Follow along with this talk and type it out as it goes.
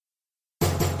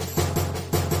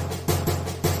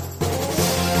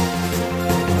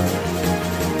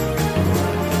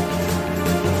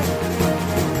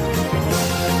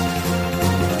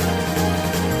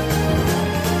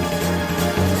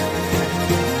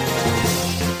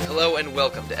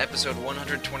welcome to episode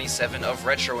 127 of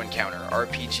Retro Encounter,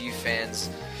 RPG fans'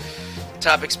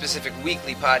 topic-specific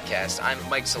weekly podcast. I'm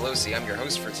Mike Solosi, I'm your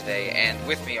host for today, and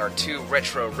with me are two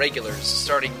retro regulars,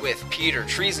 starting with Peter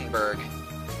Triesenberg.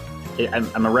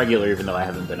 I'm a regular, even though I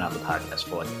haven't been on the podcast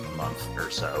for like a month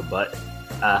or so, but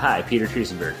hi, Peter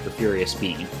Triesenberg, the Furious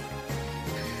Bean.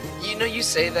 You know, you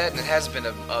say that, and it has been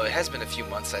a few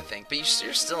months, I think, but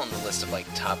you're still on the list of like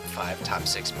top 5, top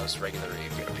 6 most regularly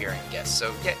appearing guests.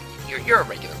 So yeah, you're a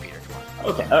regular, Peter. Come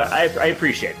on. Okay, I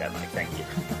appreciate that, Mike. Thank you.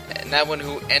 And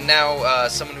now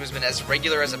someone who's been as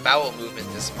regular as a bowel movement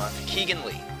this month, Keegan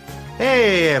Lee.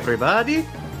 Hey, everybody.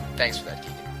 Thanks for that,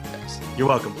 Keegan. Thanks. You're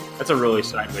welcome. That's a really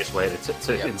sideways way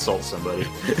to insult somebody.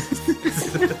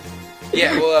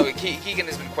 Yeah, well, Keegan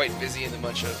has been quite busy in the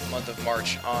month of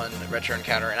March on Retro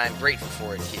Encounter, and I'm grateful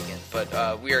for it, Keegan.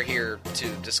 But we are here to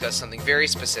discuss something very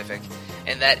specific,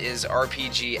 and that is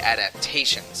RPG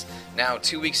adaptations. Now,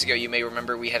 2 weeks ago, you may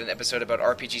remember we had an episode about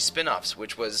RPG spin-offs,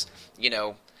 which was,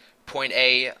 point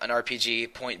A, an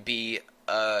RPG, point B,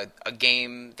 a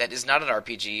game that is not an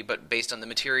RPG, but based on the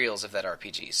materials of that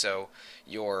RPG. So,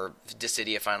 your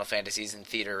Dissidia Final Fantasies and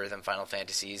Theater Rhythm Final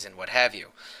Fantasies and what have you.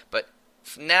 But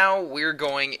now we're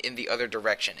going in the other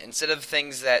direction. Instead of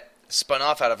things that spun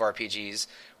off out of RPGs,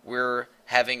 we're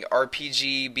having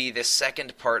RPG be the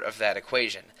second part of that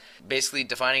equation. Basically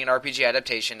defining an RPG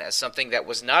adaptation as something that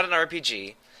was not an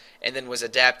RPG and then was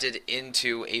adapted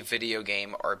into a video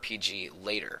game RPG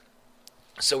later.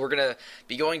 So we're going to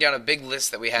be going down a big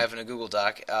list that we have in a Google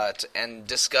Doc and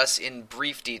discuss in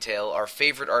brief detail our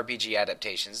favorite RPG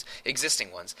adaptations,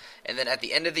 existing ones. And then at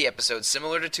the end of the episode,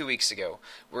 similar to 2 weeks ago,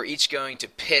 we're each going to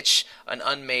pitch an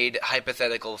unmade,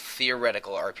 hypothetical,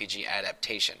 theoretical RPG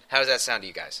adaptation. How does that sound to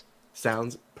you guys?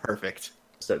 Sounds perfect.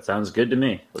 That sounds good to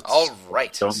me. All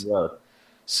right. Don't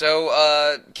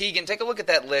So, Keegan, take a look at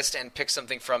that list and pick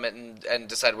something from it and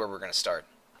decide where we're going to start.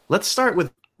 Let's start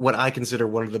with what I consider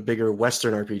one of the bigger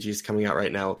Western RPGs coming out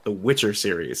right now, the Witcher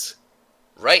series.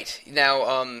 Right.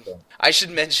 Now, I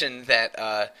should mention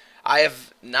that I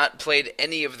have not played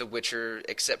any of The Witcher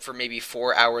except for maybe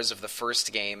 4 hours of the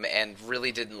first game and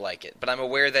really didn't like it. But I'm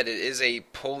aware that it is a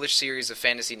Polish series of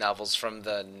fantasy novels from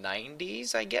the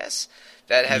 90s, I guess,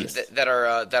 that have Yes. that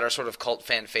are sort of cult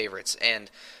fan favorites.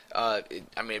 And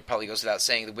it probably goes without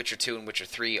saying, The Witcher 2 and Witcher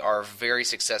 3 are very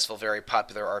successful, very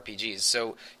popular RPGs.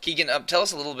 So, Keegan, tell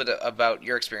us a little bit about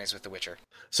your experience with The Witcher.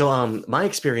 So, my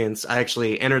experience, I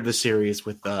actually entered the series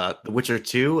with The Witcher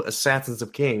 2, Assassins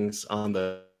of Kings on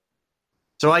the...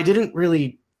 So I didn't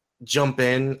really jump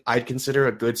in. I'd consider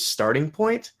a good starting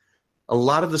point. A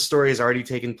lot of the story has already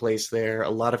taken place there. A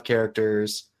lot of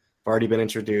characters have already been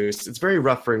introduced. It's very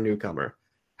rough for a newcomer.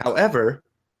 However,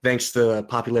 thanks to the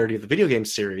popularity of the video game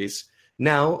series,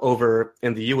 now over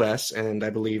in the US and I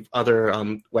believe other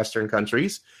Western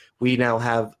countries, we now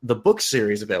have the book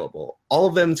series available. All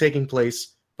of them taking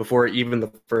place before even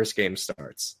the first game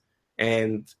starts.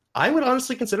 And I would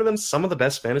honestly consider them some of the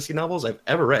best fantasy novels I've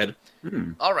ever read.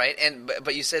 All right,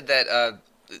 but you said that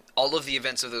all of the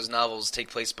events of those novels take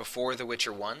place before The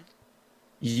Witcher 1?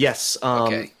 Yes.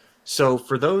 Okay. So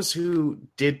for those who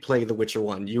did play The Witcher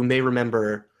 1, you may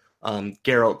remember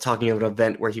Geralt talking of an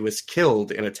event where he was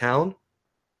killed in a town.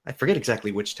 I forget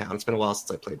exactly which town. It's been a while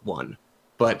since I played 1.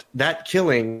 But that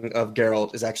killing of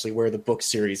Geralt is actually where the book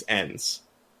series ends.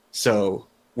 So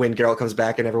when Geralt comes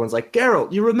back and everyone's like,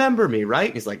 Geralt, you remember me, right?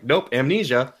 And he's like, nope,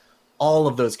 amnesia. All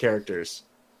of those characters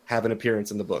have an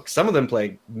appearance in the book. Some of them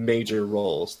play major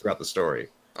roles throughout the story,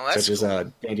 Oh, that's such cool.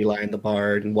 as Dandelion the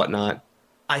Bard and whatnot.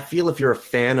 I feel if you're a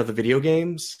fan of the video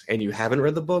games and you haven't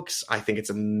read the books, I think it's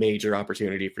a major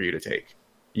opportunity for you to take.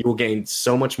 You will gain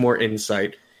so much more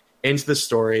insight into the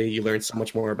story. You learn so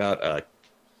much more about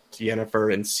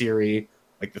Yennefer and Ciri,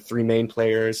 like the 3 main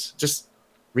players. Just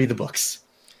read the books.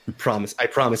 I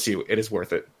promise you, it is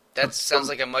worth it. That sounds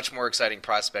like a much more exciting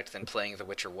prospect than playing The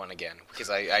Witcher 1 again, because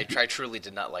I truly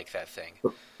did not like that thing.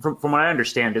 From what I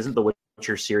understand, isn't the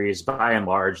Witcher series, by and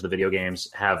large, the video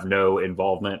games have no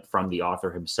involvement from the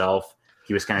author himself?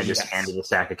 He was kind of just handed a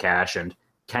sack of cash and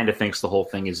kind of thinks the whole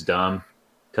thing is dumb.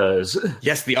 Because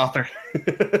Yes, the author.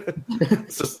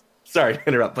 So, sorry to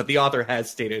interrupt, but the author has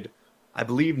stated, I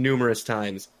believe numerous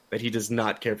times, that he does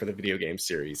not care for the video game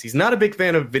series. He's not a big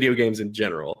fan of video games in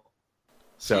general.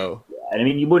 So, I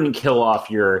mean, you wouldn't kill off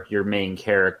your main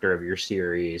character of your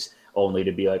series only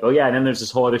to be like, oh yeah, and then there's this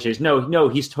whole other series. No,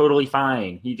 he's totally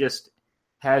fine. He just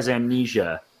has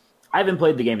amnesia. I haven't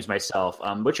played the games myself.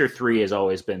 Witcher 3 has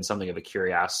always been something of a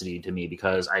curiosity to me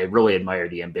because I really admire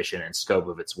the ambition and scope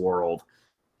of its world.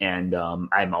 And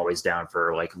I'm always down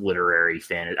for like literary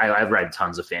fantasy. I've read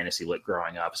tons of fantasy lit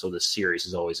growing up, so this series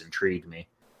has always intrigued me.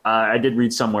 I did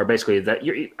read somewhere basically that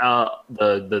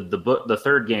the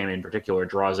third game in particular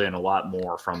draws in a lot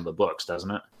more from the books,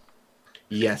 doesn't it?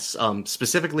 Yes,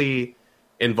 specifically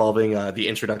involving the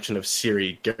introduction of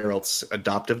Ciri, Geralt's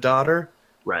adoptive daughter.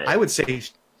 Right. I would say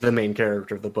the main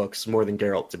character of the books more than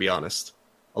Geralt, to be honest.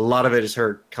 A lot of it is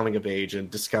her coming of age and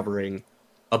discovering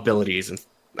abilities, and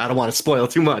I don't want to spoil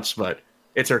too much, but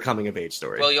it's her coming of age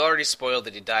story. Well, you already spoiled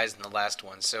that he dies in the last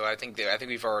one, so I think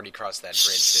we've already crossed that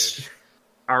bridge, dude.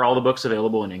 Are all the books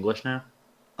available in English now?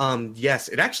 Yes,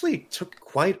 it actually took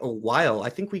quite a while. I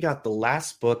think we got the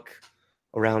last book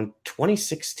around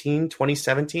 2016,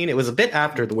 2017. It was a bit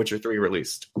after The Witcher 3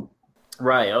 released.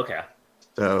 Right, okay.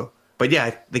 So, but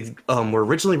yeah, they were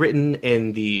originally written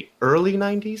in the early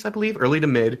 90s, I believe, early to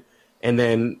mid, and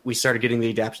then we started getting the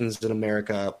adaptations in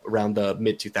America around the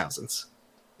mid 2000s.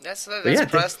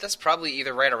 That's probably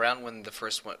either right around when the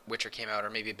first Witcher came out, or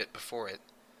maybe a bit before it.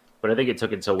 But I think it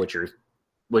took until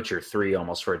Witcher 3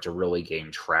 almost for it to really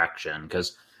gain traction,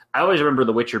 because I always remember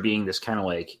The Witcher being this kind of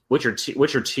like Witcher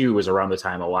 2 was around the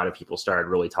time a lot of people started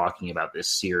really talking about this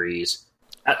series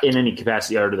in any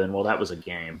capacity other than, well, that was a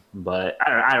game. But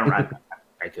I don't know.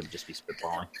 I could just be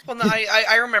spitballing. Well, no,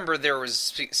 I remember there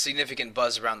was significant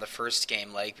buzz around the first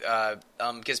game, like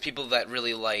because people that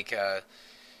really like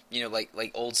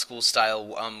like old school style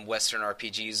Western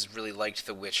RPGs really liked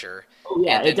The Witcher. Oh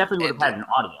yeah, it definitely would have had an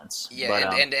audience. Yeah,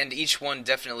 but, and each one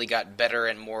definitely got better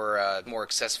and more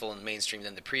accessible and mainstream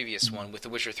than the previous one. With The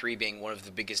Witcher 3 being one of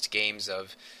the biggest games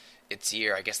of its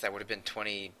year, I guess that would have been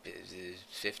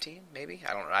 2015, maybe.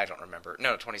 I don't remember.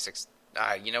 No, 26.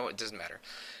 It doesn't matter.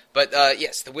 But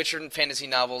yes, The Witcher and fantasy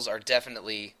novels are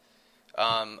definitely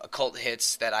occult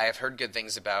hits that I have heard good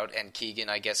things about, and Keegan,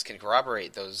 I guess, can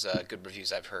corroborate those good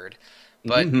reviews I've heard.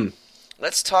 But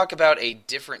let's talk about a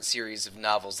different series of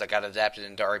novels that got adapted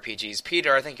into RPGs.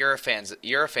 Peter, I think you're a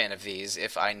fan of these,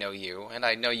 if I know you, and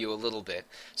I know you a little bit.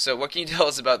 So what can you tell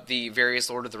us about the various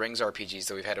Lord of the Rings RPGs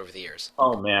that we've had over the years?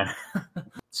 Oh, man.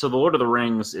 So the Lord of the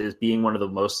Rings is being one of the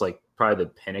most, probably the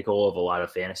pinnacle of a lot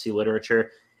of fantasy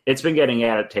literature. It's been getting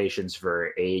adaptations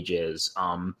for ages.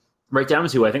 Right down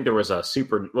to, I think there was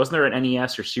wasn't there an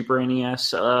NES or Super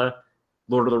NES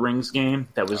Lord of the Rings game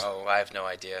that was... Oh, I have no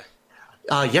idea.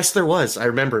 Yes, there was. I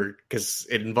remember, because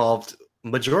it involved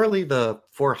majorly the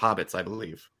Four Hobbits, I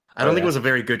believe. I don't think it was a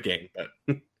very good game,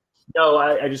 but... No,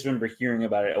 I just remember hearing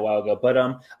about it a while ago. But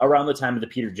around the time of the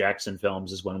Peter Jackson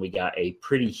films is when we got a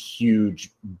pretty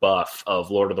huge buff of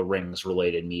Lord of the Rings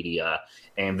related media,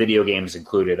 and video games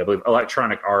included. I believe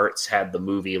Electronic Arts had the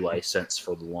movie license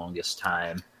for the longest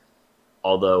time,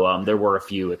 although there were a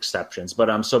few exceptions. But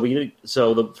probably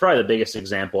the biggest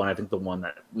example, and I think the one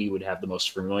that we would have the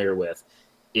most familiar with,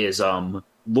 is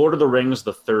Lord of the Rings: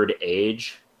 The Third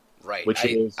Age. Right.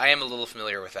 I am a little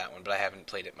familiar with that one, but I haven't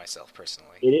played it myself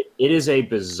personally. It is a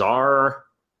bizarre.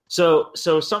 So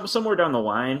somewhere down the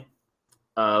line,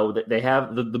 they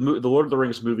have the Lord of the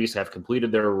Rings movies have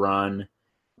completed their run.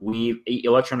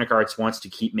 Electronic Arts wants to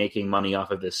keep making money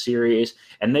off of this series,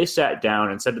 and they sat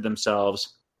down and said to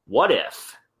themselves, "What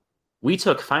if we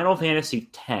took Final Fantasy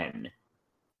X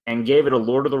and gave it a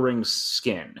Lord of the Rings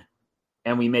skin,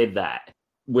 and we made that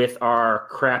with our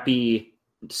crappy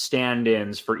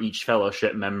stand-ins for each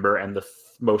fellowship member and the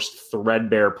most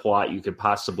threadbare plot you could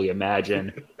possibly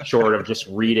imagine, short of just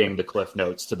reading the cliff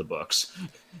notes to the books."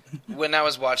 When I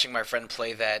was watching my friend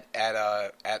play that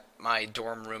at my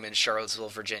dorm room in Charlottesville,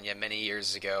 Virginia, many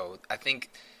years ago, I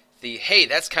think the "hey,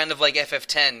 that's kind of like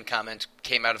FF10" comment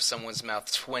came out of someone's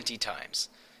mouth 20 times.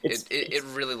 It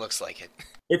really looks like it.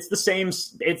 It's the same.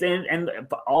 And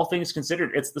all things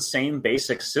considered, it's the same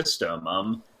basic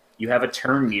system. You have a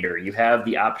turn meter. You have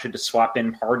the option to swap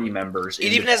in party members.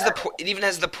 It even has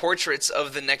the portraits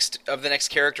of the next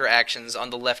character actions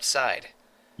on the left side.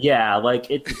 Yeah,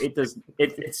 it does.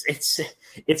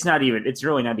 It's not even. It's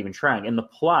really not even trying. And the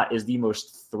plot is the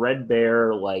most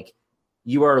threadbare.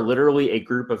 You are literally a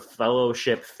group of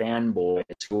Fellowship fanboys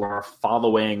who are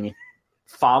following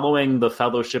the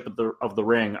Fellowship of the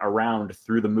Ring around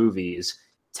through the movies.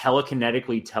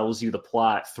 Telekinetically tells you the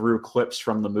plot through clips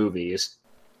from the movies.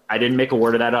 I didn't make a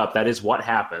word of that up. That is what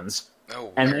happens.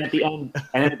 Oh, and then at the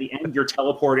end, you're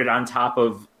teleported on top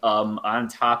of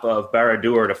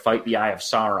Barad-dûr to fight the Eye of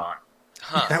Sauron.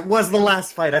 Huh. That was the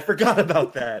last fight. I forgot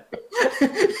about that.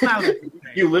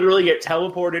 You literally get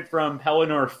teleported from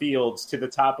Pelennor Fields to the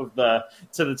top of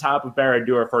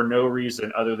Barad-dûr for no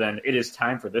reason other than it is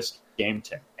time for this game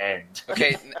to end.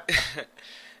 Okay,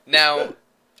 now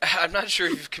I'm not sure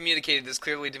if you've communicated this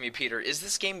clearly to me, Peter. Is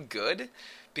this game good?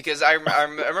 Because I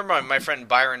remember my friend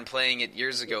Byron playing it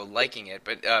years ago, liking it,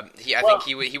 but I think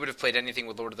he would have played anything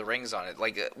with Lord of the Rings on it.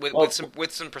 Like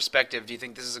with some perspective, do you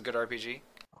think this is a good RPG?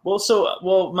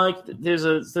 Well, Mike, there's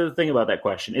a thing about that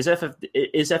question. Is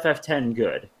FF10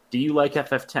 good? Do you like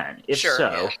FF10? If sure,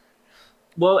 so, yeah.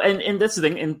 Well, and that's the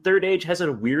thing. And Third Age has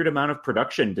a weird amount of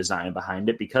production design behind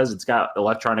it because it's got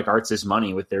Electronic Arts'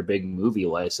 money with their big movie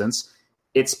license.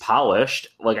 It's polished.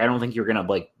 Like, I don't think you're gonna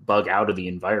like bug out of the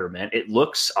environment. It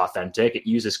looks authentic. It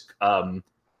uses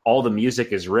all the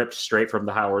music is ripped straight from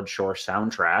the Howard Shore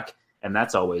soundtrack, and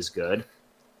that's always good.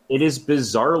 It is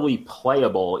bizarrely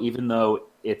playable, even though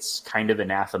it's kind of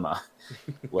anathema.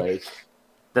 Like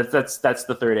that's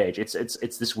the Third Age. It's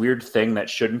this weird thing that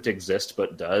shouldn't exist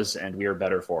but does, and we are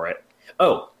better for it.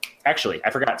 Oh, actually, I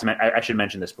forgot to. I should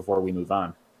mention this before we move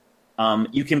on.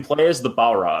 You can play as the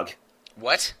Balrog.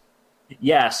 What?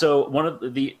 Yeah, so one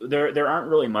of there aren't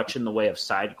really much in the way of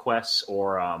side quests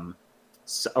or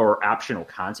optional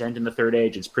content in the Third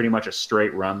Age. It's pretty much a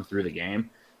straight run through the game.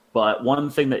 But one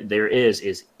thing that there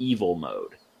is evil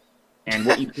mode, and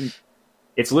what you can.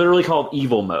 It's literally called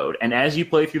Evil Mode, and as you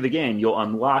play through the game, you'll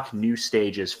unlock new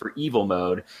stages for Evil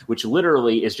Mode, which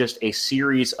literally is just a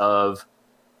series of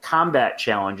combat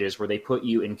challenges where they put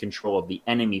you in control of the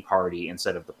enemy party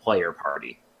instead of the player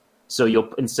party. So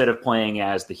you'll instead of playing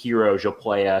as the heroes, you'll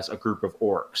play as a group of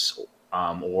orcs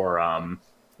or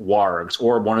wargs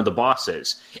or one of the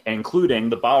bosses, including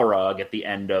the Balrog at the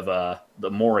end of the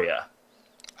Moria.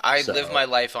 I live my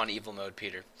life on Evil Mode,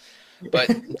 Peter.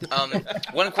 But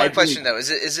one quick question though: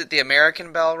 is it the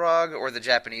American Balrog or the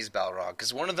Japanese Balrog?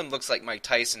 Because one of them looks like Mike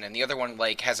Tyson, and the other one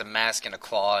like has a mask and a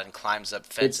claw and climbs up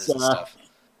fences and stuff.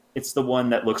 It's the one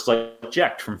that looks like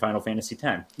Jecht from Final Fantasy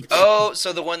X. Oh,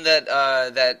 so the one that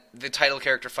that the title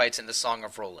character fights in the Song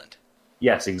of Roland.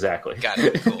 Yes, exactly. Got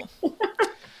it. Cool.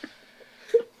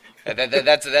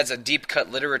 That's a deep cut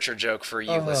literature joke for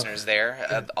you listeners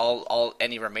there.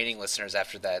 Any remaining listeners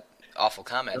after that awful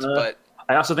comment, but.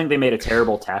 I also think they made a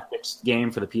terrible tactics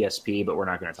game for the PSP, but we're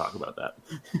not going to talk about that.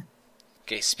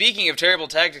 Okay, speaking of terrible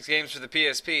tactics games for the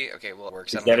PSP, okay, well, it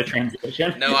works. Is that a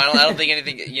transition? No, I don't think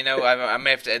anything. You know, I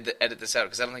may have to edit this out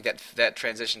because I don't think that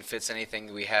transition fits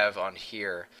anything we have on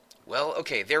here. Well,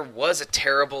 okay, there was a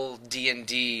terrible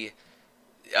D&D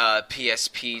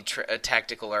PSP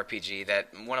tactical RPG that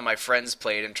one of my friends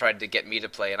played and tried to get me to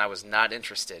play, and I was not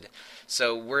interested.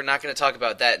 So we're not going to talk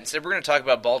about that. Instead, we're going to talk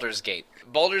about Baldur's Gate.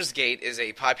 Baldur's Gate is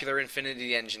a popular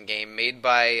Infinity Engine game made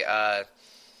by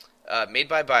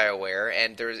BioWare,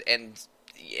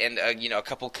 and a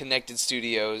couple connected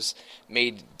studios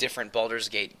made different Baldur's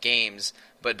Gate games.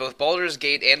 But both Baldur's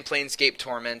Gate and Planescape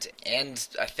Torment, and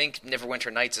I think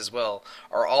Neverwinter Nights as well,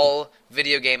 are all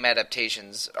video game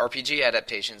adaptations, RPG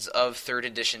adaptations of 3rd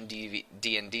edition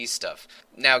D&D stuff.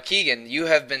 Now, Keegan, you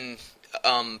have been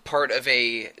part of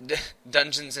a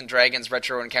Dungeons & Dragons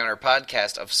Retro Encounter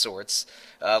podcast of sorts,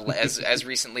 as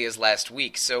recently as last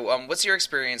week. So what's your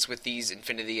experience with these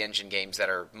Infinity Engine games that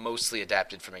are mostly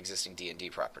adapted from existing D&D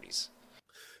properties?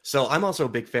 So I'm also a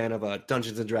big fan of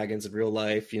Dungeons & Dragons in real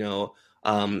life,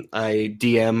 I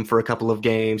DM for a couple of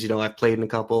games, I've played in a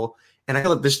couple, and I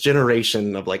feel like this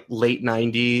generation of like late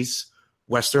 90s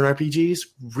Western RPGs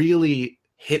really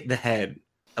hit the head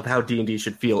of how D&D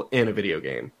should feel in a video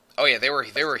game. Oh yeah, they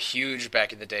were huge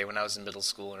back in the day when I was in middle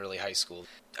school and early high school.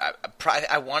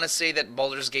 I want to say that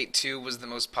Baldur's Gate 2 was the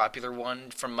most popular one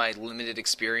from my limited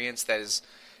experience. That is,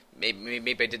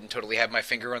 maybe I didn't totally have my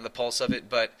finger on the pulse of it,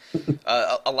 but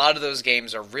a lot of those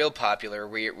games are real popular.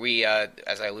 We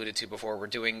as I alluded to before, we're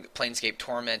doing Planescape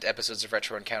Torment episodes of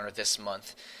Retro Encounter this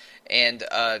month. And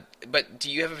but do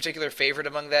you have a particular favorite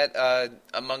among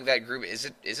that group? Is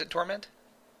it Torment?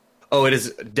 Oh, it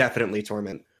is definitely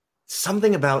Torment.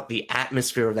 Something about the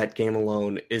atmosphere of that game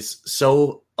alone is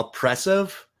so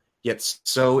oppressive, yet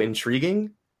so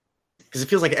intriguing. Because it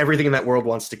feels like everything in that world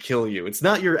wants to kill you. It's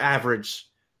not your average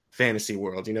fantasy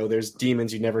world. There's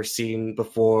demons you've never seen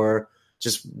before,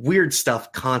 just weird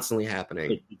stuff constantly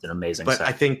happening. It's an amazing But set.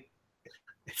 I think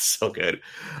it's so good.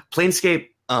 Planescape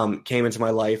came into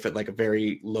my life at like a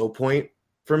very low point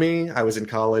for me. I was in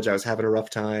college. I was having a rough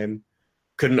time.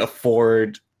 Couldn't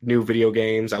afford new video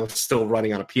games. I was still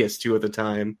running on a PS2 at the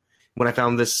time. When I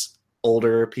found this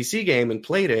older PC game and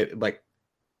played it,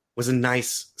 was a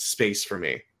nice space for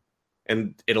me.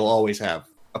 And it'll always have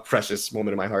a precious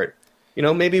moment in my heart.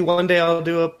 Maybe one day I'll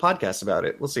do a podcast about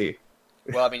it. We'll see.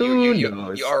 Well, I mean,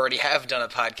 you already have done a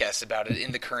podcast about it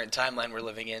in the current timeline we're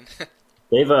living in.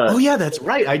 Oh yeah, that's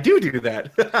right. I do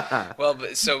that. Well,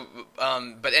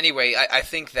 but anyway, I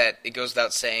think that it goes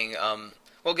without saying.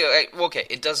 Okay,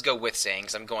 it does go with saying,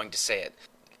 because I'm going to say it.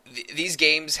 these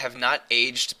games have not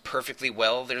aged perfectly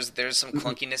well. There's some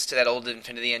clunkiness to that old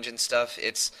Infinity Engine stuff.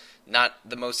 It's not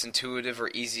the most intuitive or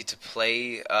easy to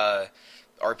play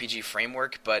RPG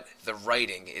framework, but the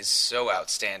writing is so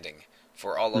outstanding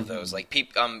for all of those. Like,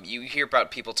 you hear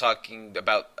about people talking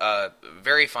about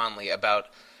very fondly about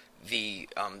the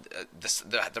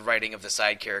writing of the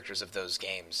side characters of those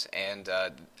games, and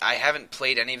I haven't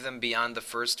played any of them beyond the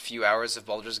first few hours of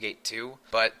Baldur's Gate 2,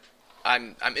 but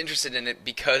I'm interested in it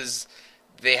because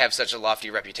they have such a lofty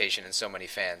reputation and so many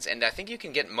fans, and I think you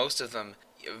can get most of them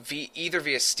either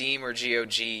via Steam or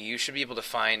GOG. You should be able to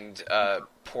find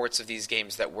ports of these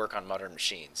games that work on modern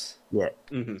machines. Yeah.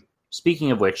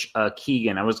 Speaking of which,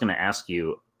 Keegan, I was going to ask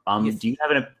you, do you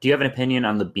have an opinion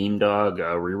on the Beamdog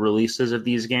re-releases of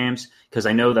these games? Because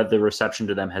I know that the reception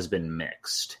to them has been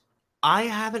mixed. I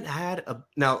haven't had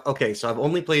so I've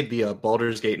only played the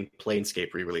Baldur's Gate and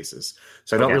Planescape re-releases,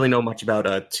 so I don't really know much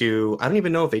about 2. I don't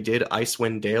even know if they did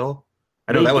Icewind Dale.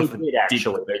 I know they did,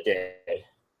 actually. They did.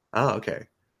 Oh, okay.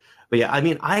 But yeah, I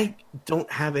mean, I don't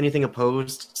have anything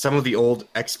opposed. Some of the old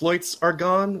exploits are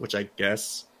gone, which I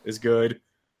guess is good,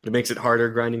 but it makes it harder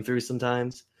grinding through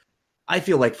sometimes. I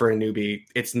feel like for a newbie,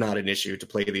 it's not an issue to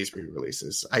play these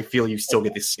re-releases. I feel you still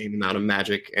get the same amount of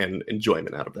magic and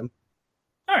enjoyment out of them.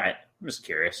 All right. I'm just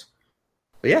curious.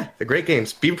 But yeah, they're great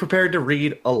games. Be prepared to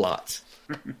read a lot.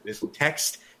 It's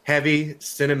text-heavy,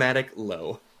 cinematic,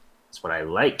 low. That's what I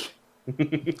like.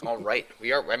 All right.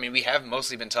 We have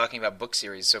mostly been talking about book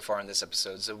series so far in this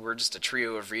episode, so we're just a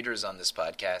trio of readers on this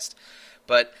podcast.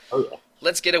 But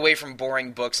let's get away from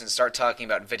boring books and start talking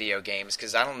about video games,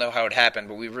 because I don't know how it happened,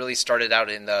 but we really started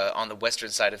out on the western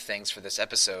side of things for this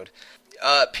episode.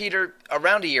 Peter,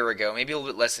 around a year ago, maybe a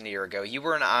little bit less than a year ago, you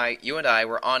and I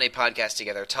were on a podcast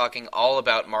together talking all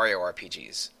about Mario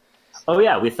RPGs. Oh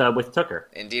yeah, with Tucker.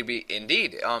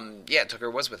 Indeed. Tucker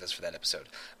was with us for that episode.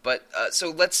 But so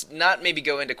let's not maybe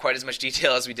go into quite as much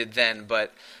detail as we did then.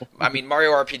 But I mean,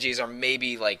 Mario RPGs are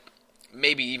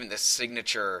maybe even the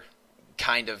signature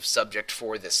kind of subject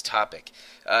for this topic.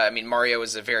 Mario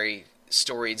is a very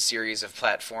storied series of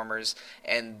platformers,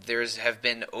 and have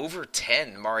been over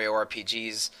 10 Mario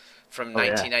RPGs from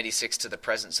 1996 to the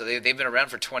present. So they've been around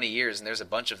for 20 years, and there's a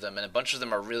bunch of them, and a bunch of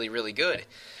them are really, really good.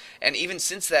 And even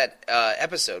since that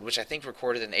episode, which I think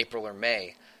recorded in April or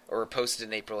May, or posted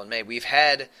in April and May, we've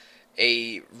had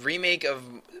a remake of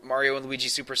Mario and Luigi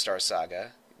Superstar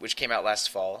Saga, which came out last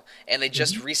fall, and they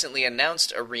just recently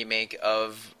announced a remake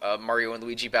of Mario and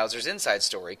Luigi Bowser's Inside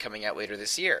Story coming out later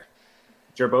this year.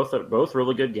 They're both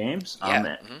really good games.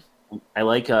 Yeah. I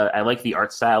like the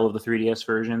art style of the 3DS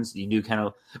versions. You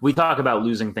do we talk about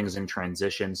losing things in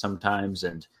transition sometimes,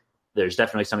 and there's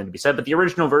definitely something to be said. But the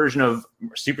original version of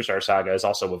Superstar Saga is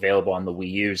also available on the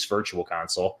Wii U's Virtual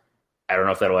Console. I don't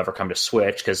know if that'll ever come to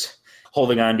Switch, because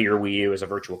holding on to your Wii U as a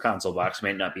Virtual Console box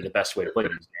may not be the best way to play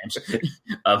these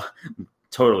games.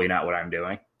 Totally not what I'm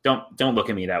doing. Don't look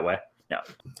at me that way.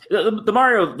 No,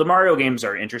 the Mario games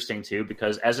are interesting too,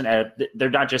 because they're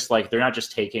not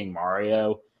just taking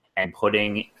Mario and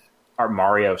putting our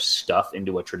Mario stuff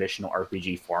into a traditional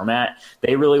RPG format.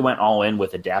 They really went all in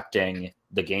with adapting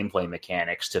the gameplay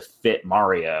mechanics to fit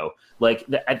Mario.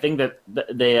 I think that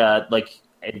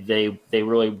they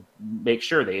really make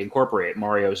sure they incorporate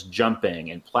Mario's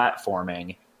jumping and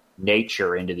platforming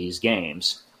nature into these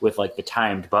games with the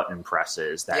timed button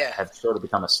presses that have sort of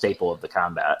become a staple of the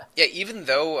combat. Yeah, even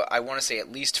though I want to say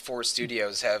at least 4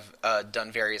 studios have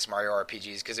done various Mario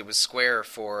RPGs, because it was Square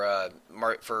for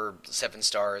 7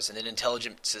 Stars, and then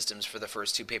Intelligent Systems for the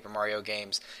first 2 Paper Mario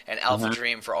games, and Alpha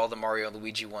Dream for all the Mario and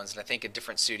Luigi ones, and I think a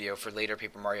different studio for later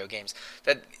Paper Mario games.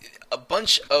 That a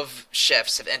bunch of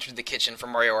chefs have entered the kitchen for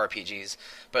Mario RPGs,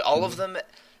 but all of them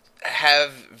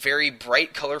have very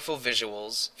bright, colorful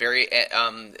visuals.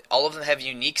 All of them have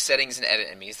unique settings and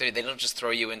enemies. They don't just throw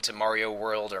you into Mario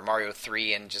World or Mario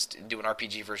 3 and just do an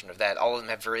RPG version of that. All of them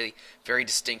have very, very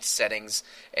distinct settings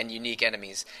and unique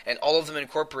enemies, and all of them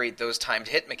incorporate those timed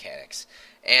hit mechanics.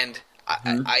 And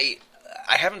I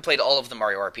haven't played all of the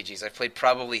Mario RPGs. I've played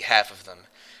probably half of them.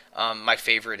 My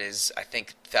favorite is, I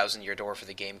think, Thousand Year Door for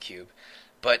the GameCube,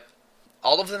 but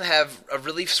all of them have a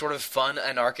really sort of fun,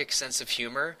 anarchic sense of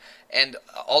humor, and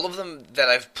all of them that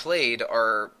I've played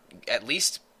are at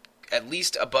least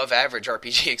above average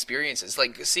RPG experiences.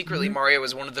 Secretly, Mario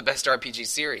is one of the best RPG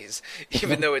series,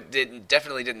 even though it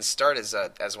definitely didn't start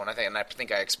as one. I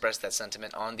think I expressed that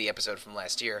sentiment on the episode from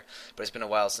last year, but it's been a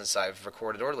while since I've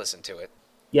recorded or listened to it.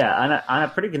 Yeah, on a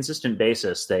pretty consistent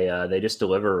basis, they just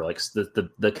deliver.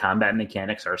 The combat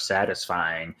mechanics are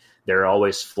satisfying. They're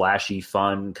always flashy,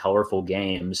 fun, colorful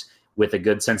games with a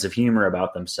good sense of humor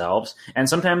about themselves. And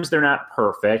sometimes they're not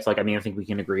perfect. Like, I mean, I think we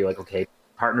can agree, like, okay,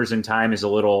 Partners in Time is a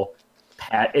little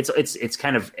it's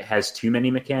kind of has too many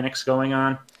mechanics going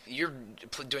on. You're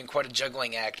doing quite a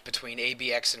juggling act between A,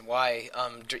 B, X, and Y,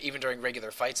 even during regular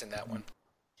fights in that one.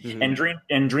 Mm-hmm.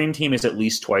 And Dream Team is at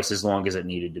least twice as long as it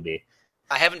needed to be.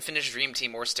 I haven't finished Dream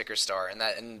Team or Sticker Star,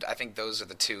 and I think those are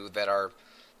the two that are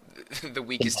the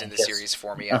weakest in the series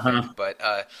for me. I think, but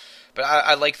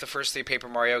I like the first 3 Paper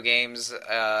Mario games.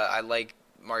 I like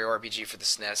Mario RPG for the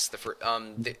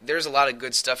SNES. There's a lot of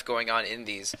good stuff going on in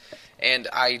these, and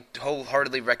I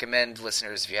wholeheartedly recommend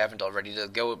listeners, if you haven't already, to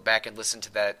go back and listen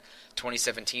to that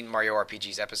 2017 Mario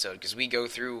RPGs episode, because we go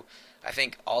through, I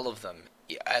think, all of them,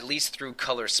 at least through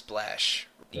Color Splash.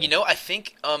 You know, I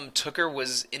think Tucker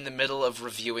was in the middle of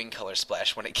reviewing Color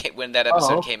Splash when that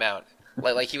episode came out.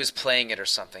 Like he was playing it or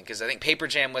something, because I think Paper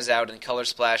Jam was out and Color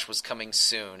Splash was coming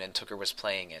soon, and Tucker was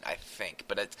playing it, I think.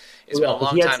 But it's been a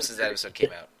long time since that episode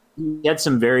came out. He had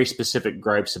some very specific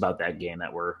gripes about that game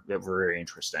that were very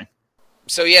interesting.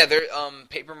 So yeah,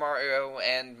 Paper Mario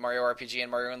and Mario RPG and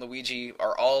Mario and Luigi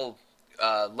are all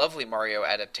lovely Mario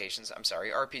adaptations. I'm sorry,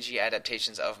 RPG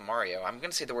adaptations of Mario. I'm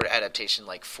going to say the word adaptation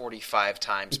like 45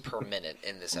 times per minute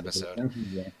in this episode.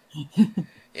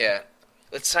 Yeah.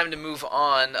 It's time to move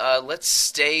on. Let's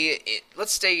stay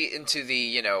into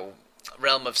the,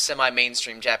 realm of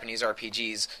semi-mainstream Japanese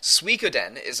RPGs.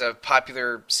 Suikoden is a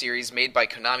popular series made by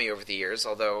Konami over the years,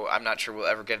 although I'm not sure we'll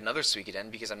ever get another Suikoden,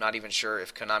 because I'm not even sure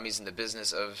if Konami's in the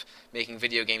business of making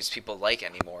video games people like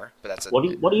anymore. But that's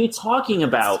what are you talking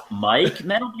about, Mike?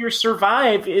 Metal Gear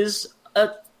Survive is a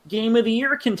Game of the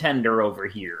Year contender over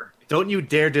here. Don't you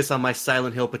dare diss on my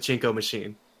Silent Hill pachinko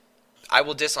machine. I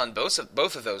will diss on both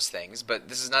of those things, but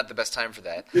this is not the best time for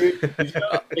that.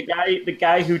 The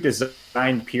guy who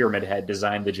designed Pyramid Head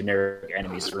designed the generic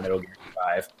enemies for Metal Gear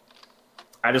 5.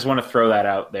 I just want to throw that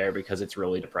out there because it's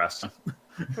really depressing.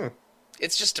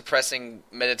 It's just depressing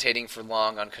meditating for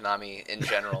long on Konami in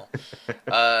general.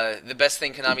 The best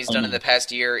thing Konami's done in the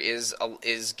past year is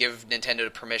give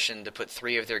Nintendo permission to put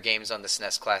 3 of their games on the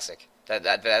SNES Classic.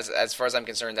 That as far as I'm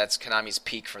concerned, that's Konami's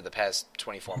peak for the past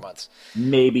 24 months.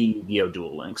 Maybe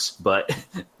Duel Links, but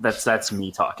that's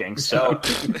me talking. So,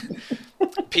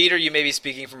 Peter, you may be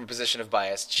speaking from a position of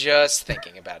bias. Just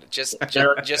thinking about it, just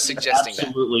suggesting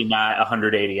absolutely not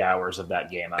 180 hours of that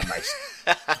game on my.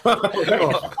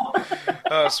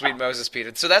 Oh, sweet Moses,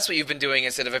 Peter. So that's what you've been doing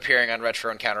instead of appearing on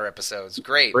Retro Encounter episodes.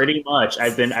 Great. Pretty much.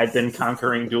 I've been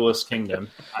conquering Duelist Kingdom.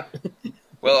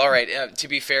 Well, all right. To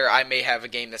be fair, I may have a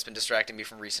game that's been distracting me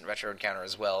from recent Retro Encounter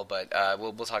as well, but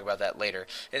we'll talk about that later.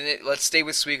 And let's stay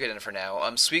with Suikoden for now.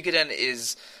 Suikoden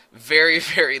is very,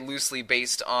 very loosely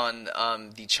based on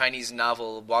the Chinese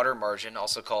novel Water Margin,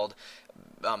 also called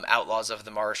Outlaws of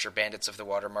the Marsh or Bandits of the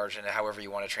Water Margin, however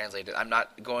you want to translate it. I'm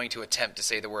not going to attempt to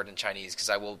say the word in Chinese because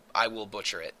I will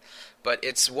butcher it. But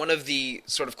it's one of the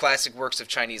sort of classic works of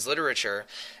Chinese literature,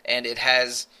 and it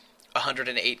has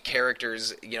 108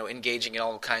 characters, engaging in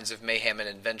all kinds of mayhem and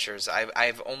adventures.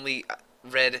 I've only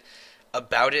read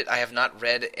about it. I have not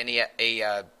read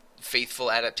a faithful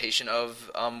adaptation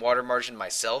of Water Margin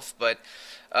myself. But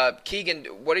Keegan,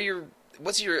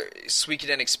 what's your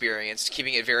Suikoden experience?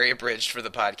 Keeping it very abridged for the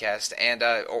podcast, and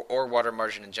or Water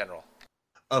Margin in general.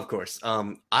 Of course.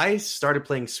 I started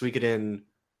playing Suikoden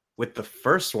with the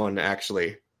first one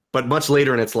actually, but much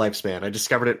later in its lifespan. I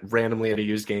discovered it randomly at a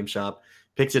used game shop.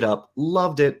 Picked it up,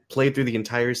 loved it, played through the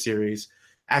entire series,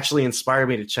 actually inspired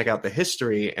me to check out the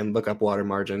history and look up Water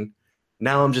Margin.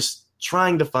 Now I'm just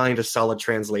trying to find a solid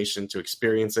translation to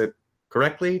experience it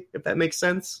correctly, if that makes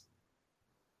sense.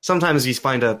 Sometimes you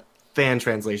find a fan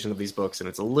translation of these books and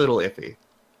it's a little iffy,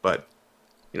 but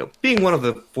being one of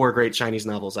the 4 great Chinese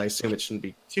novels, I assume it shouldn't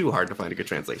be too hard to find a good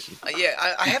translation. Yeah,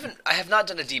 I have not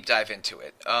done a deep dive into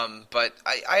it, but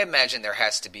I imagine there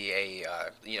has to be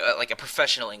like a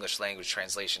professional English language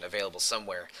translation available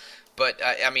somewhere. But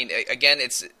I mean, again,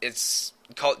 it's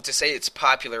called, to say it's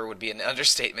popular would be an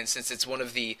understatement, since it's one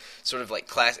of the sort of like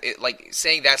like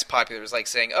saying that's popular is like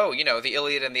saying, the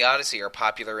Iliad and the Odyssey are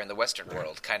popular in the Western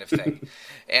world, kind of thing.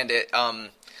 And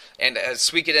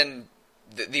Suikoden.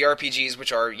 The RPGs,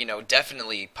 which are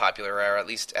definitely popular, or at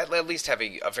least have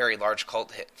a very large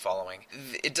cult hit following.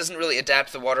 It doesn't really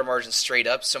adapt the Water Margin straight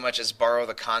up so much as borrow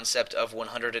the concept of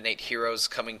 108 heroes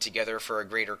coming together for a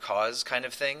greater cause, kind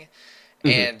of thing.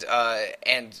 Mm-hmm.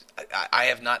 And I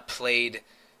have not played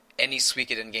any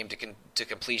Suikoden game to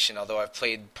completion, although I've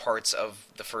played parts of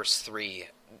the first 3.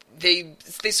 They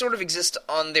sort of exist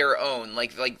on their own.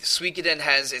 Like Suikoden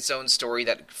has its own story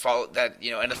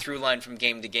and a through line from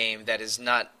game to game that is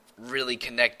not really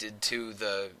connected to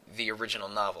the original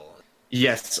novel.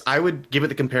 Yes, I would give it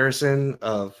the comparison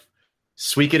of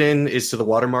Suikoden is to the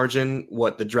water margin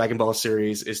what the Dragon Ball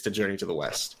series is to Journey to the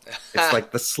West. It's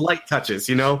like the slight touches,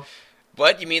 you know?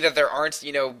 What? You mean that there aren't,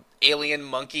 alien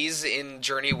monkeys in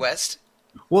Journey West?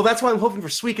 Well, that's why I'm hoping for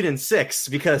Suikoden 6,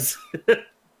 because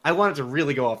I want it to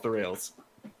really go off the rails.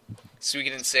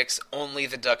 Suikoden 6, only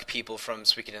the duck people from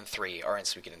Suikoden 3 are in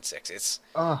Suikoden 6. It's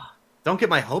Don't get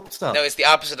my hopes up. No, it's the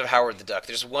opposite of Howard the Duck.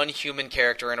 There's one human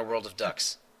character in a world of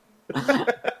ducks.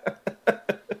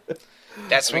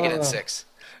 That's Suikoden 6.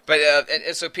 But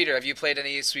so Peter, have you played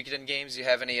any Suikoden games? Do you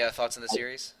have any thoughts on the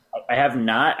series? I have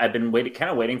not. I've been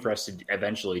waiting for us to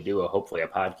eventually do hopefully a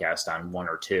podcast on one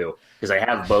or two, because I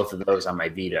have both of those on my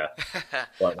Vita.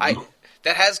 But,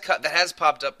 that has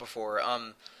popped up before.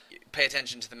 Pay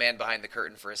attention to the man behind the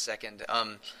curtain for a second.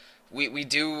 We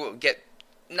do get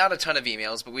not a ton of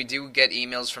emails, but we do get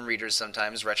emails from readers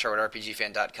sometimes,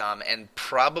 retro@rpgfan.com, and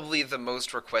probably the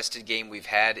most requested game we've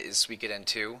had is Suikoden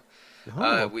 2.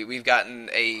 We've gotten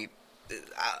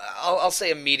I'll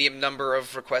say a medium number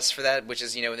of requests for that, which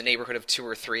is, in the neighborhood of 2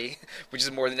 or 3, which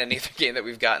is more than any other game that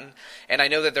we've gotten. And I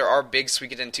know that there are big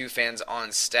Suikoden 2 fans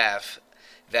on staff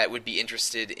that would be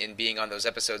interested in being on those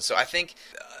episodes. So I think,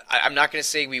 I'm not going to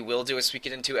say we will do a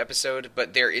Suikoden 2 episode,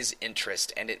 but there is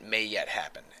interest, and it may yet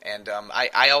happen. And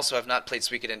I also have not played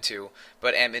Suikoden 2,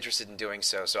 but am interested in doing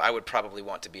so I would probably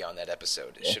want to be on that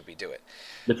episode, should we do it.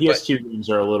 The PS2 games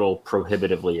are a little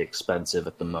prohibitively expensive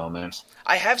at the moment.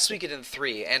 I have Suikoden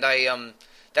 3, and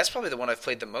that's probably the one I've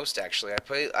played the most, actually.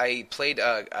 I played,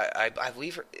 I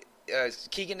believe,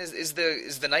 Keegan, is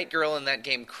the night girl in that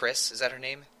game Chris? Is that her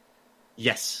name?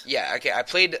 Yes. Yeah, okay. I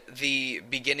played the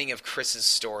beginning of Chris's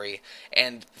story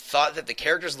and thought that the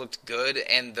characters looked good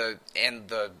and the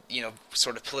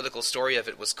sort of political story of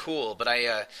it was cool, but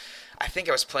I think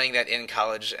I was playing that in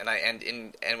college, and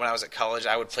when I was at college,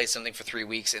 I would play something for 3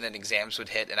 weeks, and then exams would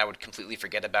hit, and I would completely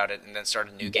forget about it, and then start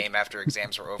a new game after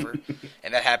exams were over,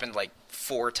 and that happened like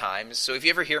 4 times. So if you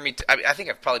ever hear me, I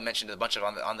think I've probably mentioned a bunch of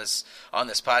on this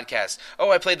podcast. Oh,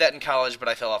 I played that in college, but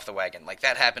I fell off the wagon. Like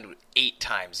that happened 8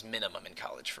 times minimum in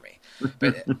college for me.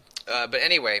 But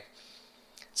anyway.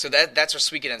 So that's our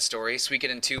Suikoden story.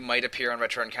 Suikoden 2 might appear on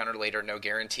Retro Encounter later, no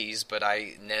guarantees, but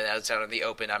now it's out in the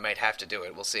open, I might have to do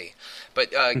it. We'll see.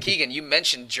 But Keegan, you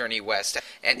mentioned Journey West,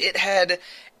 and it had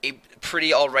a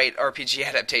pretty alright RPG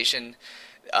adaptation.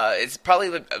 It's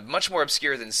probably much more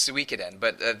obscure than Suikoden,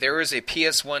 but there was a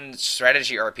PS1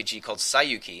 strategy RPG called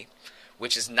Sayuki,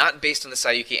 which is not based on the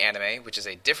Sayuki anime, which is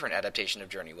a different adaptation of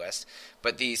Journey West.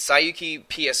 But the Sayuki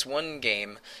PS1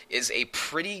 game is a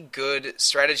pretty good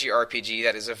strategy RPG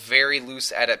that is a very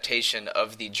loose adaptation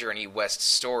of the Journey West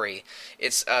story.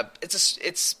 I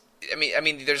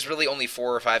mean, there's really only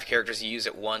 4 or 5 characters you use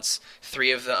at once.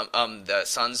 3 of them, the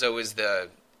Sanzo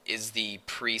is the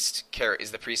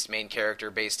priest main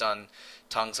character based on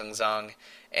Tong Sung Zang,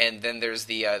 and then there's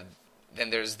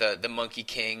the Monkey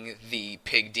King, the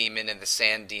Pig Demon, and the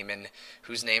Sand Demon,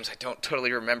 whose names I don't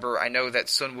totally remember. I know that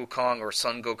Sun Wukong or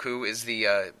Sun Goku is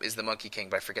the Monkey King,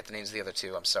 but I forget the names of the other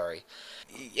 2. I'm sorry.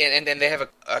 And then they have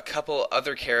a couple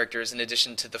other characters in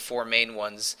addition to the 4 main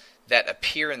ones that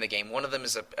appear in the game. One of them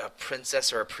is a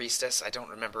princess or a priestess. I don't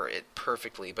remember it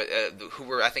perfectly, but who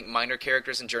were, I think, minor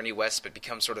characters in Journey West, but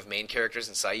become sort of main characters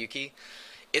in Sayuki.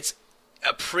 It's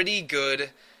a pretty good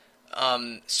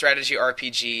strategy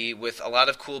RPG with a lot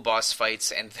of cool boss fights,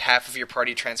 and half of your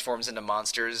party transforms into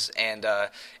monsters, and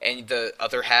the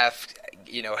other half,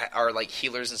 are like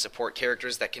healers and support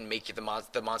characters that can make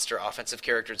the monster offensive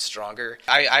characters stronger.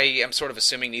 I am sort of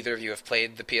assuming neither of you have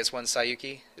played the PS1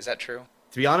 Sayuki. Is that true?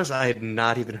 To be honest, I had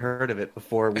not even heard of it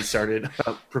before we started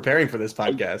preparing for this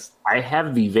podcast. I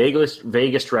have the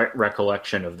vaguest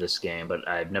recollection of this game, but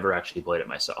I've never actually played it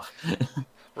myself.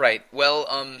 Right. Well,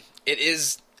 it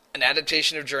is an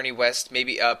adaptation of Journey West,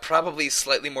 maybe probably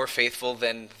slightly more faithful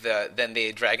than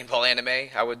the Dragon Ball anime,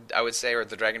 I would say, or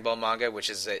the Dragon Ball manga, which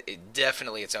is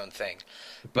definitely its own thing.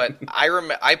 But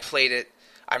I played it.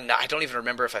 I don't even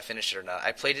remember if I finished it or not.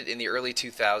 I played it in the early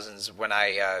 2000s when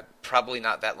I probably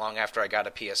not that long after I got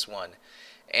a PS1,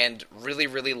 and really,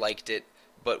 really liked it,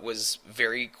 but was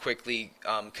very quickly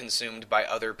consumed by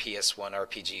other PS1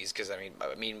 RPGs. Because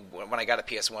I mean, when I got a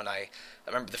PS1, I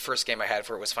remember the first game I had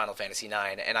for it was Final Fantasy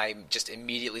IX, and I just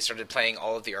immediately started playing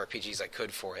all of the RPGs I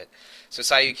could for it. So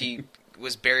Sayuki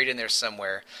was buried in there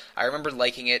somewhere. I remember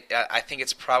liking it. I think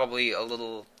it's probably a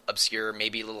little obscure,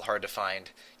 maybe a little hard to find,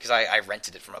 because I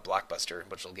rented it from a Blockbuster,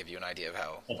 which will give you an idea of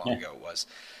how long ago it was.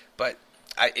 But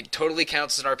it totally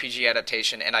counts as an RPG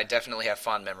adaptation, and I definitely have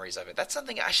fond memories of it. That's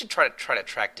something I should try to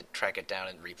track it down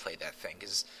and replay that thing,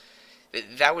 because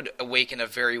that would awaken a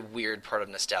very weird part of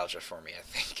nostalgia for me, I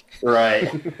think.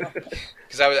 Right.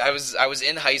 Because I was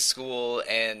in high school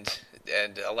and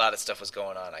a lot of stuff was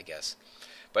going on, I guess.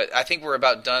 But I think we're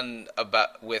about done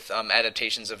with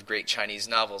adaptations of great Chinese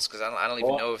novels, because I don't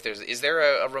even know if is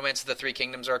there a Romance of the Three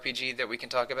Kingdoms RPG that we can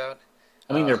talk about?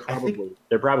 I mean, there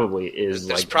probably is.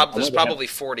 There's probably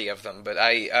 40 of them, but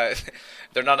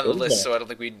they're not on the list, so I don't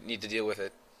think we need to deal with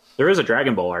it. There is a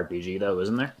Dragon Ball RPG though,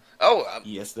 isn't there? Oh,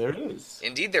 yes, there is.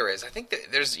 Indeed, there is. I think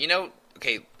that there's,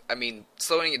 okay. I mean,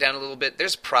 slowing it down a little bit,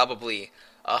 there's probably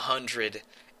 100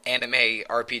 anime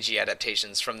RPG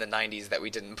adaptations from the '90s that we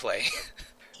didn't play.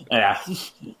 Yeah.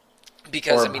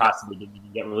 Because possibly didn't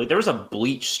even get released. There was a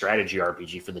Bleach strategy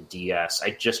RPG for the DS.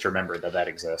 I just remembered that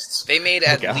exists. They made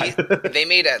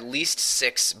at least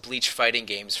 6 Bleach fighting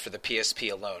games for the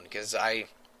PSP alone. Because I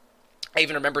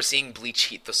even remember seeing Bleach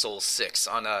Heat the Soul 6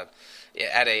 on at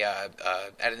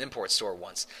an import store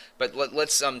once. But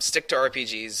let's stick to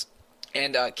RPGs.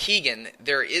 And Keegan,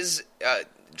 there is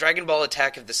Dragon Ball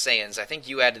Attack of the Saiyans. I think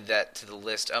you added that to the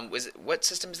list. What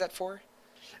system is that for?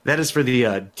 That is for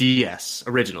the DS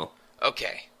original.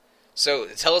 Okay. So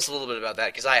tell us a little bit about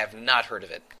that, because I have not heard of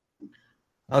it.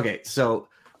 Okay, so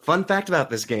fun fact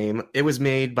about this game, it was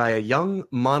made by a young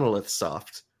Monolith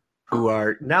Soft, who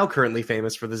are now currently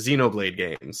famous for the Xenoblade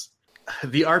games.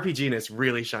 The RPG-ness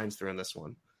really shines through in this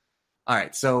one.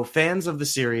 Alright, so fans of the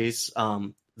series,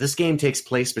 this game takes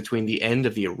place between the end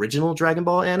of the original Dragon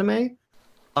Ball anime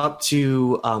up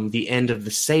to the end of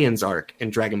the Saiyans arc in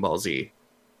Dragon Ball Z.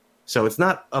 So it's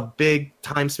not a big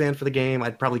time span for the game.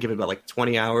 I'd probably give it about like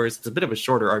 20 hours. It's a bit of a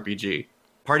shorter RPG.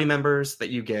 Party members that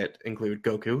you get include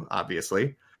Goku,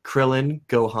 obviously, Krillin,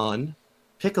 Gohan,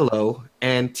 Piccolo,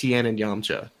 and Tien and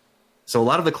Yamcha. So a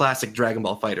lot of the classic Dragon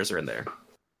Ball fighters are in there.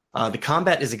 The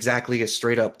combat is exactly a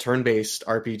straight-up turn-based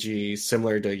RPG,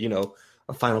 similar to,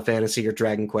 a Final Fantasy or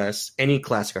Dragon Quest, any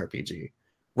classic RPG.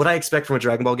 What I expect from a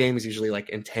Dragon Ball game is usually like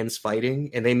intense fighting,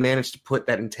 and they managed to put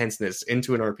that intenseness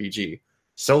into an RPG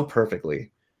so perfectly.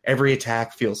 Every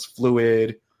attack feels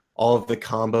fluid. All of the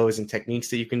combos and techniques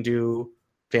that you can do,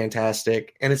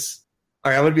 fantastic. And it's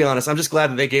all right. I'm gonna be honest. I'm just glad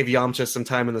that they gave Yamcha some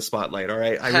time in the spotlight. All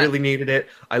right, I really needed it.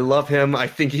 I love him. I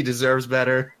think he deserves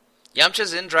better.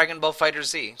 Yamcha's in Dragon Ball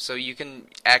FighterZ, so you can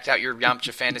act out your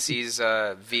Yamcha fantasies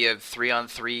via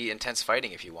 3-on-3 intense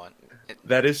fighting if you want.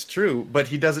 That is true, but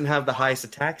he doesn't have the highest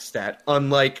attack stat,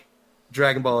 unlike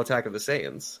Dragon Ball Attack of the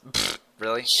Saiyans.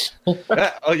 Really?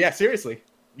 Oh yeah, seriously.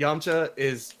 Yamcha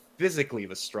is physically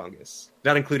the strongest,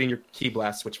 not including your Ki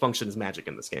Blast, which functions as magic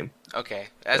in this game. Okay,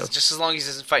 just as long as he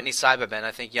doesn't fight any Cybermen,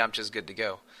 I think Yamcha's good to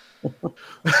go.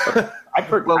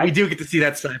 Well, we do get to see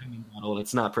that Cyberman model, and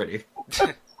it's not pretty.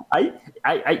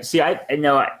 I see. I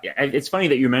know. It's funny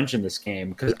that you mentioned this game,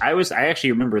 because I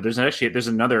actually remember there's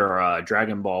another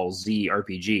Dragon Ball Z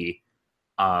RPG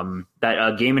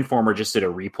that Game Informer just did a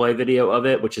replay video of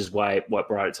it, which is what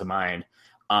brought it to mind.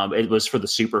 It was for the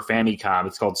Super Famicom.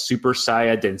 It's called Super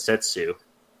Saiya Densetsu.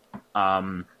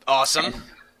 Awesome.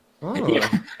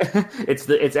 Yeah.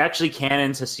 It's actually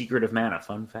canon to Secret of Mana.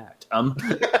 Fun fact.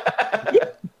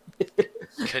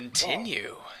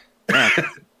 Continue.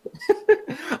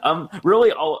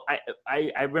 Really,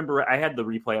 I remember I had the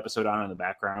replay episode on in the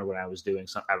background when I was doing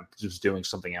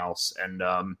something else, and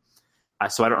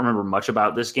so I don't remember much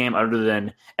about this game other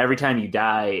than every time you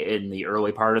die in the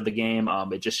early part of the game,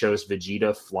 it just shows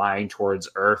Vegeta flying towards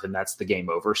Earth, and that's the game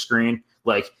over screen.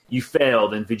 Like, you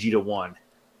failed and Vegeta won.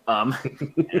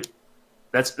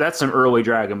 That's some early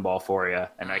Dragon Ball for you,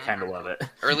 and I kind of love it.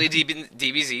 Early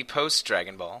DBZ, post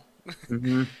Dragon Ball.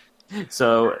 Mm-hmm.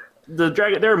 So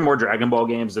there are more Dragon Ball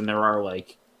games than there are,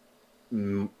 like, I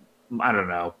don't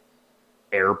know,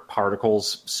 air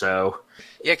particles. So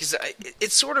yeah, because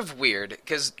it's sort of weird,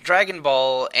 because Dragon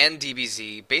Ball and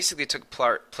DBZ basically took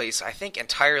place, I think,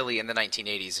 entirely in the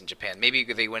 1980s in Japan. Maybe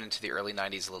they went into the early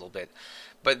 90s a little bit.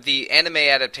 But the anime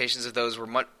adaptations of those were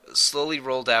slowly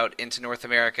rolled out into North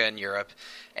America and Europe,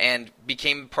 and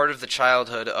became part of the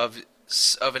childhood of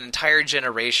an entire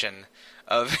generation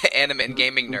of anime and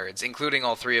gaming nerds, including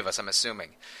all three of us, I'm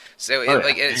assuming. So,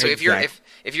 if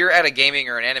you're at a gaming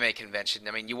or an anime convention,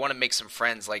 I mean, you want to make some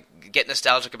friends, like get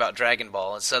nostalgic about Dragon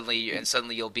Ball, and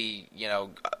suddenly you'll be,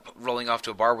 rolling off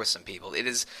to a bar with some people. It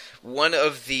is one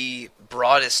of the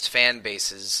broadest fan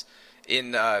bases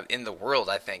in the world,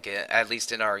 I think, at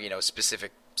least in our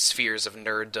specific spheres of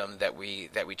nerddom that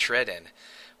we tread in.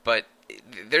 But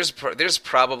there's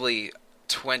probably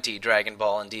 20 Dragon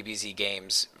Ball and DBZ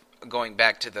games going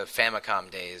back to the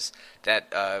Famicom days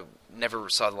that never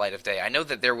saw the light of day. I know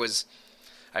that there was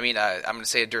I mean, I'm going to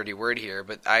say a dirty word here,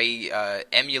 but I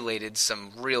emulated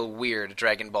some real weird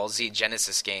Dragon Ball Z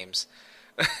Genesis games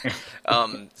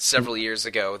several years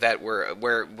ago that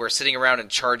were sitting around and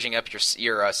charging up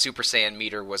your Super Saiyan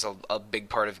meter was a big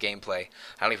part of gameplay.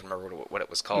 I don't even remember what it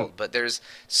was called, but there's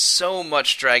so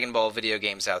much Dragon Ball video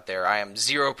games out there. I am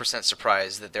 0%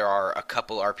 surprised that there are a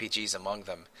couple RPGs among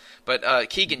them. But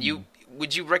Keegan,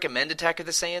 would you recommend Attack of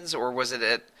the Saiyans, or was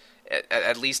it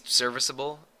at least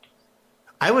serviceable?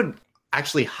 I would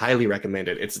actually highly recommend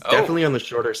it. It's definitely on the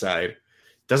shorter side.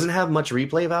 Doesn't have much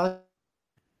replay value.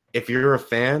 If you're a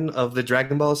fan of the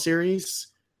Dragon Ball series,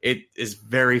 it is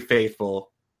very faithful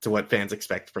to what fans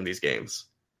expect from these games.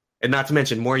 And not to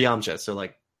mention more Yamcha, so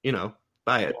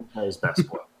buy it. He's best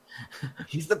boy.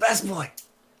 He's the best boy.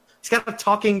 He's got a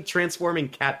talking, transforming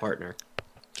cat partner.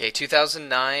 Okay,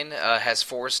 2009 has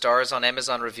 4 stars on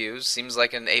Amazon reviews. Seems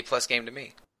like an A+ game to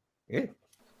me. Yeah.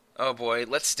 Oh boy,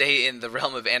 let's stay in the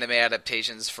realm of anime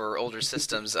adaptations for older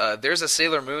systems. There's a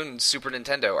Sailor Moon Super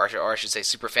Nintendo, or I should say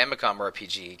Super Famicom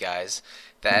RPG, guys,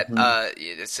 that,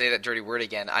 say that dirty word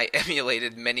again, I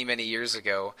emulated many, many years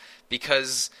ago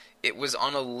because it was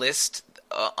on a list,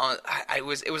 it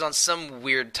was on some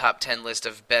weird top 10 list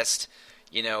of best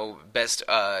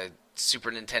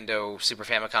Super Nintendo, Super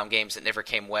Famicom games that never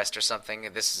came west or something.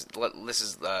 This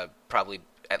is probably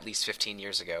at least 15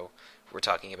 years ago. We're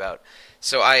talking about.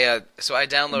 So I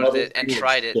downloaded it and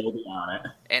tried it.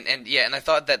 And I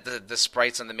thought that the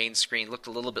sprites on the main screen looked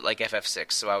a little bit like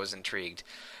FF6, so I was intrigued.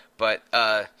 But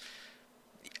I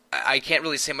can't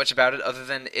really say much about it other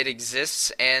than it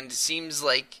exists and seems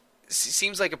like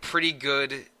a pretty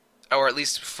good, or at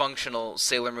least functional,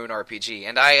 Sailor Moon RPG.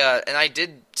 And I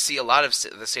did see a lot of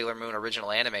the Sailor Moon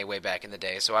original anime way back in the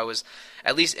day, so I was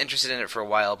at least interested in it for a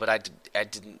while. But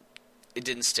it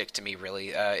didn't stick to me really.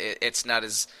 It's not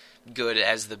as good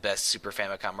as the best Super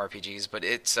Famicom RPGs, but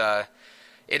it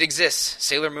exists.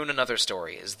 Sailor Moon Another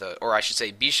Story or I should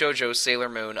say Bishoujo Sailor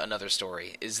Moon Another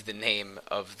Story is the name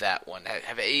of that one.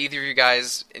 Have either of you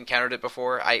guys encountered it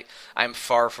before? I'm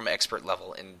far from expert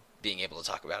level in being able to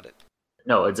talk about it.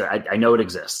 No, I know it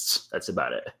exists. That's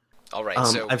about it. All right,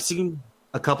 so I've seen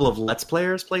a couple of Let's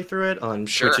Players play through it on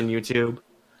Twitch and YouTube,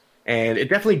 and it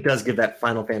definitely does give that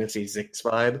Final Fantasy VI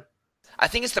vibe. I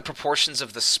think it's the proportions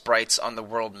of the sprites on the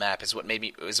world map is what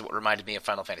reminded me of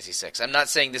Final Fantasy VI. I'm not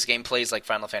saying this game plays like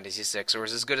Final Fantasy VI or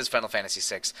is as good as Final Fantasy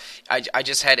VI. I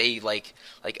just had a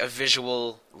a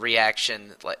visual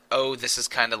reaction like, oh, this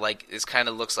kind of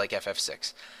looks like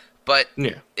FF6. But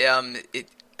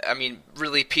I mean,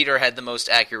 really, Peter had the most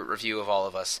accurate review of all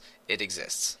of us. It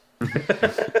exists.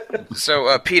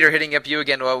 So, Peter, hitting up you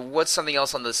again. What's something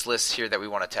else on this list here that we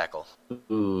want to tackle?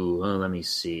 Ooh, well, let me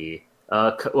see.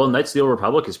 Well, Knights of the Old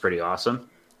Republic is pretty awesome.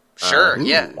 Sure,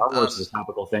 yeah. Star Wars is a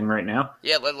topical thing right now.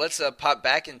 Yeah, let's pop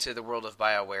back into the world of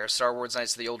BioWare. Star Wars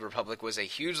Knights of the Old Republic was a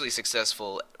hugely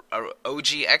successful OG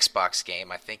Xbox game.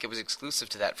 I think it was exclusive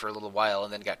to that for a little while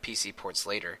and then got PC ports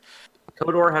later.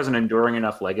 KOTOR has an enduring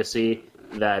enough legacy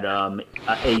that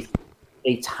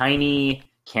a tiny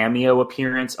cameo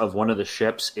appearance of one of the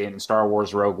ships in Star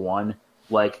Wars Rogue One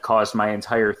caused my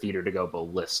entire theater to go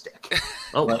ballistic.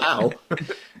 Oh wow!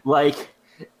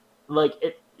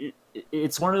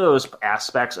 It's one of those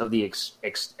aspects of the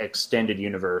extended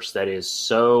universe that is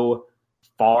so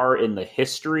far in the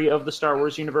history of the Star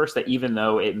Wars universe that even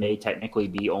though it may technically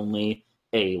be only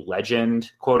a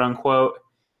legend, quote unquote,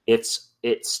 it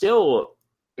still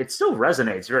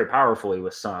resonates very powerfully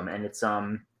with some, and it's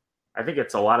I think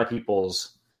it's a lot of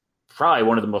people's probably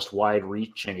one of the most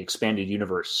wide-reaching expanded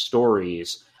universe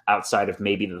stories outside of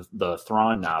maybe the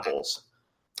Thrawn novels.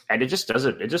 And it just does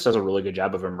a really good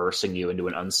job of immersing you into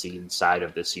an unseen side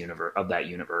of this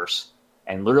universe,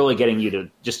 and literally getting you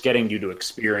to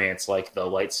experience the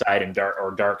light side and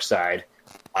dark side,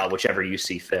 whichever you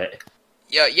see fit.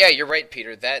 Yeah, you're right,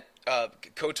 Peter. That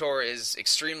KOTOR is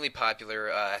extremely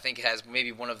popular. I think it has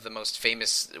maybe one of the most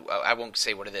famous. I won't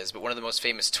say what it is, but one of the most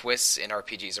famous twists in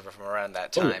RPGs from around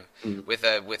that time,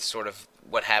 with sort of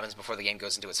what happens before the game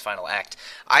goes into its final act.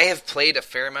 I have played a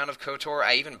fair amount of KOTOR.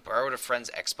 I even borrowed a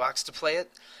friend's Xbox to play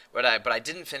it, but I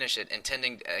didn't finish it,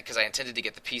 because I intended to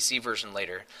get the PC version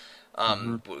later,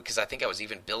 because I think I was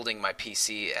even building my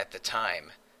PC at the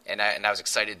time, and I was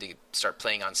excited to start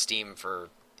playing on Steam for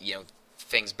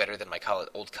things better than my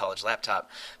old college laptop.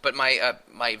 But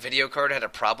my video card had a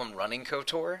problem running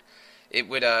KOTOR. It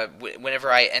would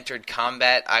whenever I entered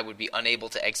combat, I would be unable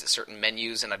to exit certain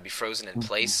menus, and I'd be frozen in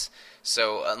place.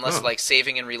 So unless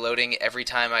saving and reloading every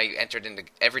time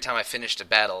I finished a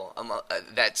battle,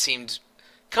 that seemed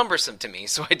cumbersome to me,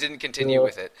 so I didn't continue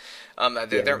with it.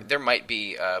 There might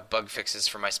be bug fixes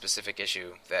for my specific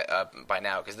issue that by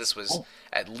now, because this was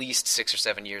at least 6 or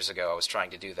 7 years ago. I was trying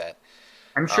to do that.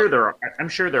 I'm sure there are. I'm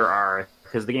sure there are,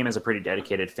 because the game has a pretty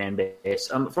dedicated fan base.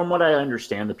 From what I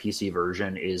understand, the PC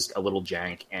version is a little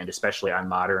jank, and especially on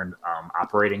modern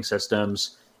operating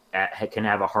systems, can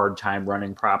have a hard time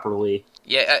running properly.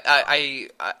 Yeah, I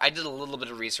did a little bit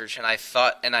of research, and I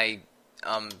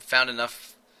found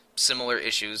enough similar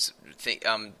issues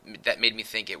that made me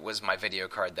think it was my video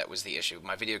card that was the issue.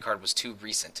 My video card was too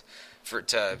recent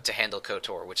to handle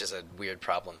KOTOR, which is a weird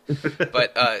problem.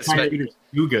 But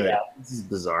too good. Yeah, this is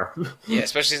bizarre. Yeah,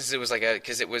 especially since it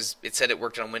was it said it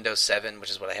worked on Windows 7,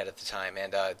 which is what I had at the time.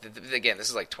 And again, this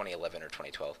is like 2011 or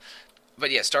 2012.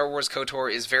 But yeah, Star Wars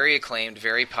KOTOR is very acclaimed,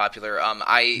 very popular.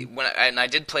 I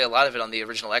did play a lot of it on the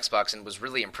original Xbox and was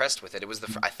really impressed with it. It was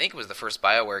I think it was the first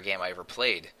BioWare game I ever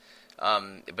played.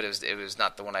 But it was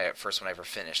not the first one I ever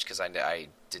finished, because I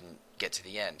didn't get to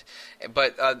the end.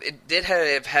 But it did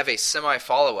have a semi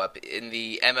follow up in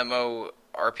the MMO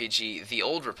RPG, The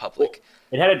Old Republic.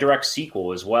 It had a direct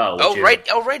sequel as well. Right.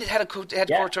 It had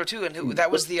KOTOR 2, and that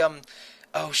was the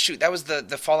that was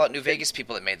the Fallout New Vegas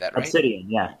people that made that, right? Obsidian,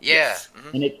 yeah. Yeah.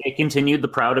 Mm-hmm. And it continued the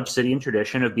proud Obsidian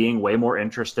tradition of being way more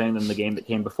interesting than the game that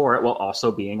came before it, while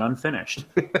also being unfinished.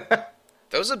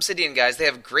 Those Obsidian guys, they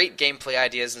have great gameplay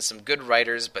ideas and some good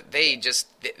writers, but they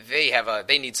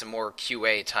need some more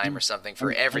QA time or something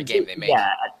for every game they make. Yeah,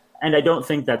 and I don't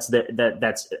think that's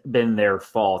been their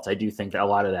fault. I do think that a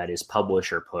lot of that is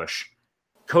publisher push.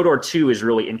 KOTOR 2 is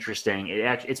really interesting.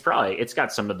 It's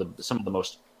got some of the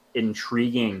most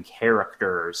intriguing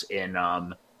characters in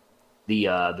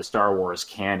the Star Wars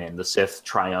canon, the Sith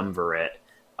triumvirate.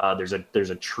 There's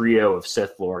a trio of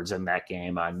Sith Lords in that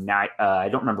game. I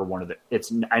don't remember one of the.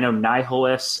 I know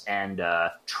Nihilus and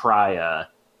Traya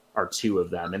are two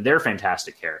of them, and they're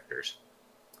fantastic characters.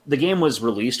 The game was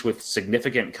released with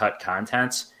significant cut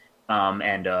contents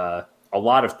and a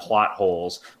lot of plot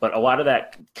holes, but a lot of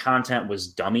that content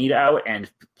was dummied out, and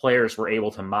players were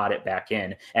able to mod it back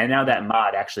in. And now that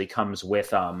mod actually comes with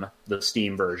the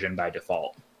Steam version by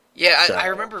default. Yeah, I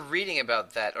remember reading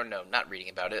about that, or no, not reading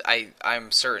about it.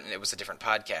 I'm certain it was a different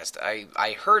podcast.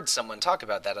 I heard someone talk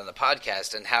about that on the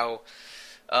podcast, and how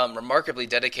remarkably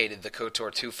dedicated the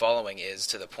KOTOR 2 following is,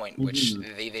 to the point which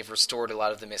they've restored a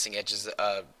lot of the missing edges.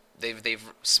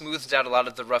 They've smoothed out a lot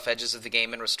of the rough edges of the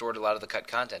game and restored a lot of the cut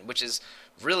content, which is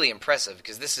really impressive,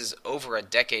 because this is over a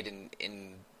decade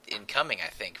in coming, I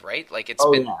think, right? Like it's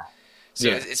been. Yeah. So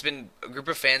it's been a group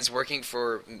of fans working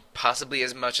for possibly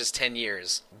as much as 10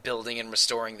 years building and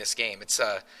restoring this game. It's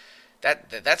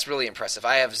that's really impressive.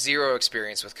 I have zero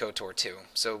experience with KOTOR 2.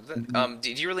 So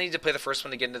do you really need to play the first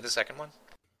one to get into the second one?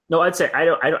 No, I'd say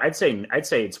I'd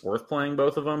say it's worth playing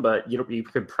both of them, but you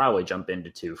could probably jump into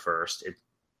 2 first.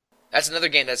 That's another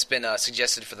game that's been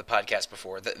suggested for the podcast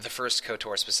before, the first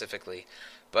KOTOR specifically,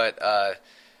 but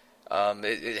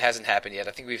it hasn't happened yet.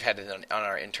 I think we've had it on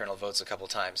our internal votes a couple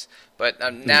times. But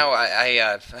now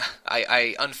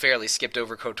I unfairly skipped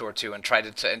over KOTOR 2 and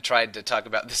tried to talk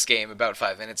about this game about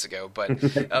 5 minutes ago. But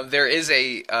there is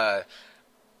an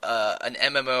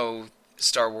MMO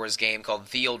Star Wars game called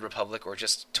The Old Republic, or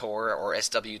just Tor, or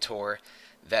SW Tor,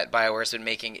 that BioWare's been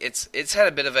making. It's had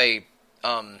a bit of a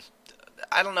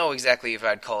I don't know exactly if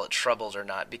I'd call it troubled or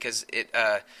not, because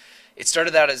it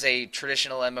started out as a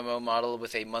traditional MMO model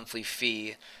with a monthly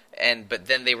fee, but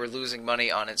then they were losing money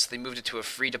on it, so they moved it to a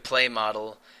free-to-play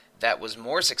model that was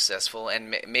more successful.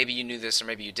 And maybe you knew this or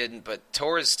maybe you didn't, but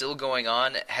Tor is still going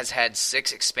on, has had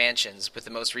 6 expansions, with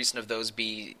the most recent of those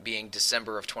being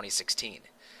December of 2016.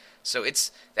 So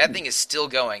that thing is still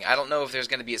going. I don't know if there's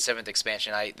going to be a 7th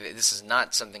expansion. This is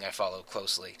not something I follow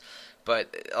closely.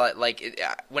 But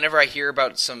whenever I hear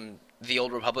about the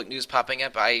Old Republic news popping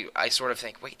up, I sort of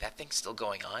think, wait, that thing's still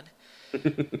going on?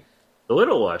 The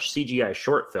little CGI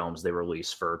short films they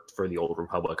release for the Old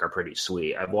Republic are pretty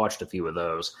sweet. I've watched a few of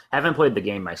those. Haven't played the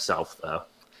game myself, though.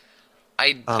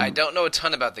 I don't know a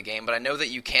ton about the game, but I know that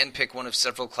you can pick one of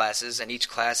several classes, and each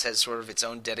class has sort of its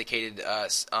own dedicated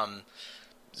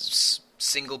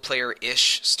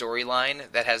single-player-ish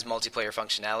storyline that has multiplayer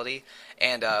functionality.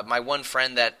 And my one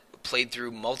friend that played through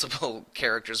multiple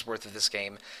characters worth of this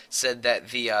game said that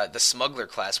the smuggler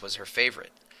class was her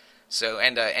favorite. So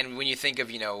and when you think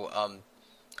of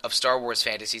of Star Wars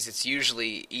fantasies, it's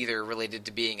usually either related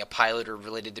to being a pilot or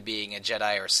related to being a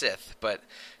Jedi or Sith. But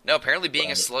no, apparently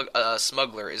being a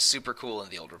smuggler is super cool in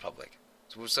the Old Republic.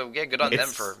 So yeah, good on them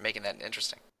for making that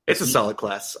interesting. It's a solid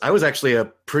class. I was actually a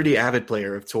pretty avid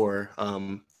player of Tor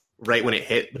right when it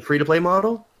hit the free-to-play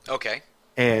model. Okay.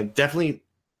 And definitely,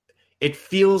 it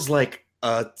feels like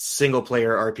a single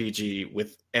player RPG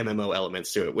with MMO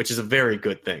elements to it, which is a very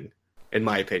good thing, in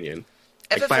my opinion.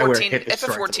 Like, BioWare hit the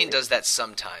stride FF14 early. does that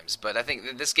sometimes, but I think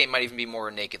that this game might even be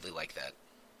more nakedly like that.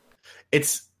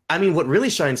 I mean, what really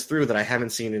shines through that I haven't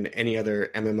seen in any other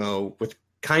MMO with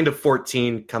kind of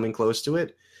 14 coming close to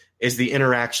it is the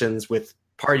interactions with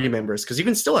party members, because you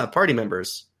can still have party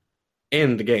members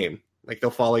in the game. Like,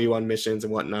 they'll follow you on missions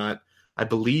and whatnot. I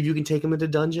believe you can take them into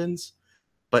dungeons,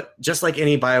 but just like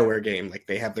any BioWare game, like,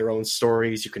 they have their own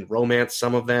stories. You can romance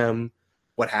some of them.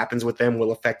 What happens with them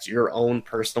will affect your own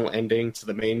personal ending to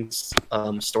the main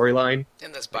storyline.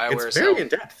 And that's BioWare. It's very in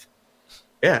depth.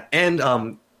 Yeah, and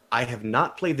I have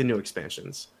not played the new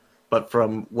expansions, but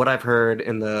from what I've heard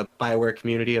in the BioWare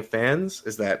community of fans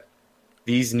is that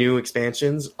these new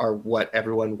expansions are what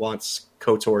everyone wants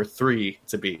KOTOR 3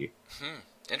 to be.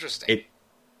 Interesting.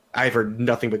 I've heard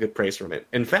nothing but good praise from it.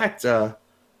 In fact, I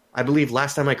believe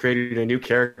last time I created a new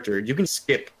character, you can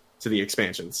skip to the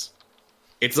expansions.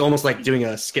 It's almost like doing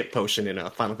a skip potion in a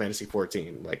Final Fantasy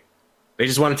 14. Like, they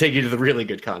just want to take you to the really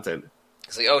good content.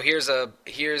 It's like, oh, here's a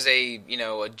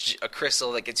a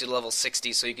crystal that gets you to level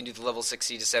 60, so you can do the level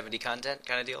 60 to 70 content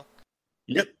kind of deal.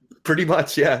 Yep, pretty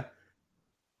much, yeah.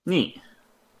 Neat.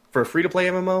 For a free-to-play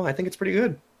MMO, I think it's pretty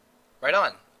good. Right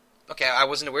on. Okay, I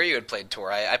wasn't aware you had played Tor.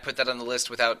 I put that on the list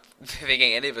without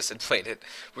thinking any of us had played it,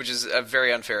 which is a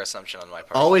very unfair assumption on my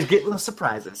part. Always get little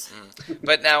surprises.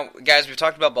 But now, guys, we've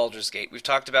talked about Baldur's Gate. We've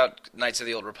talked about Knights of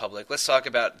the Old Republic. Let's talk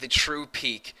about the true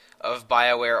peak of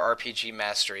BioWare RPG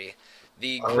mastery.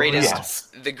 The greatest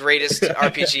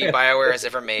RPG BioWare has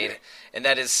ever made, and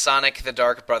that is Sonic the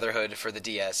Dark Brotherhood for the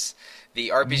DS. The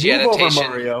RPG adaptation. Over,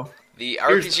 Mario. The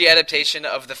RPG adaptation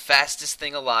of the fastest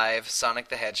thing alive, Sonic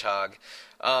the Hedgehog.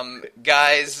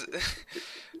 Guys,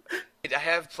 I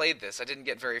have played this. I didn't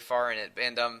get very far in it,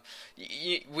 and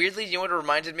weirdly, you know what it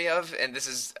reminded me of? And this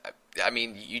is, I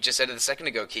mean, you just said it a second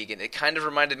ago, Keegan. It kind of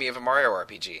reminded me of a Mario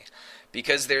RPG,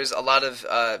 because there's a lot of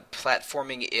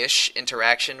platforming-ish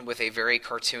interaction with a very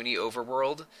cartoony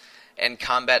overworld, and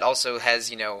combat also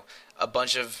has, a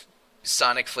bunch of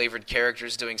Sonic-flavored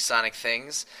characters doing Sonic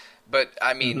things. But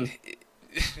I mean,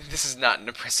 this is not an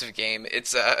impressive game.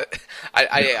 It's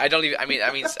I don't even.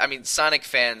 I mean, Sonic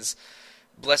fans,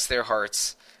 bless their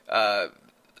hearts,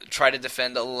 try to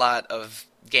defend a lot of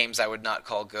games I would not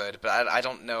call good. But I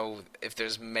don't know if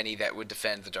there's many that would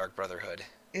defend the Dark Brotherhood.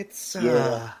 It's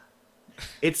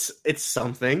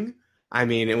something. I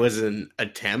mean, it was an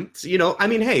attempt. I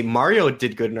mean, hey, Mario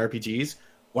did good in RPGs.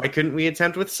 Why couldn't we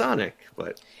attempt with Sonic?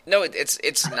 But no,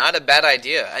 it's not a bad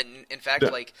idea. In fact,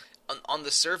 like. On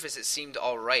the surface, it seemed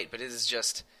all right, but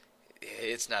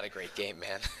it's not a great game,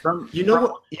 man. You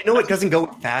know what doesn't go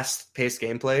with fast-paced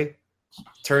gameplay?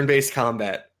 Turn-based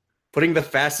combat. Putting the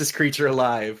fastest creature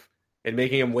alive and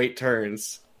making him wait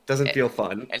turns doesn't feel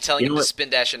fun. And telling him to spin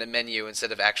dash in a menu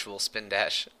instead of actual spin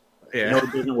dash. Yeah.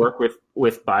 It doesn't work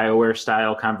with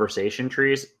BioWare-style conversation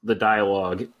trees? The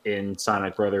dialogue in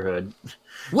Sonic Brotherhood.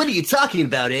 What are you talking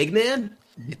about, Eggman?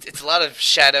 It's a lot of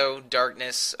shadow,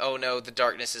 darkness. Oh no, the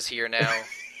darkness is here now.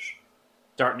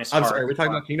 Darkness. I'm sorry, are we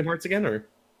talking about Kingdom Hearts again, or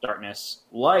darkness,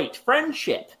 light,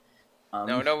 friendship?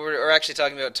 No, we're actually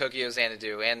talking about Tokyo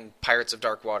Xanadu and Pirates of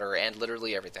Dark Water and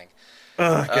literally everything.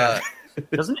 Oh God!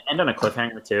 Doesn't it end on a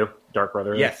cliffhanger too? Dark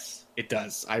Brotherhood. Yes, it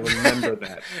does. I remember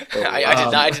that.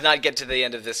 I did not get to the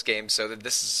end of this game, so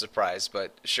this is a surprise.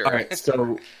 But sure. All right,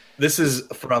 so this is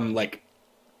from like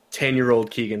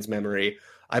 10-year-old Keegan's memory.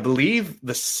 I believe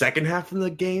the second half of the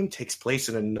game takes place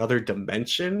in another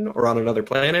dimension or on another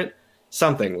planet.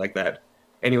 Something like that.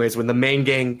 Anyways, when the main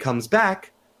gang comes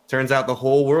back, turns out the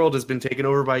whole world has been taken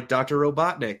over by Dr.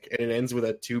 Robotnik, and it ends with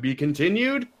a to be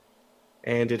continued,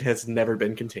 and it has never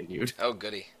been continued. Oh,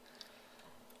 goody.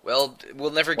 Well,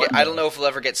 we'll never get. I don't know if we'll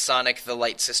ever get Sonic: The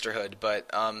Light Sisterhood, but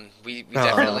we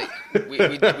definitely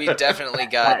we definitely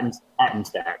got.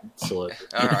 Salute.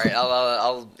 All right,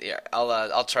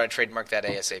 I'll try to trademark that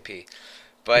ASAP.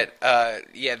 But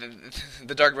yeah,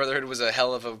 the Dark Brotherhood was a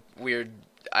hell of a weird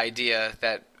idea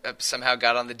that somehow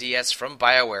got on the DS from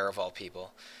BioWare of all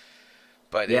people.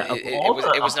 But yeah,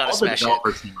 it was not a smash hit.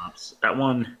 That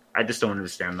one, I just don't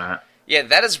understand that. Yeah,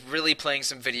 that is really playing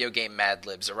some video game Mad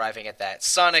Libs, arriving at that.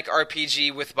 Sonic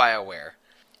RPG with BioWare.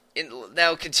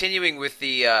 Now, continuing with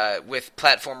the with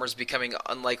platformers becoming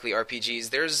unlikely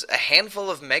RPGs, there's a handful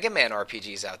of Mega Man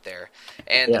RPGs out there.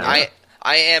 And yeah.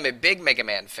 I am a big Mega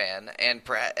Man fan, and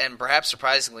perhaps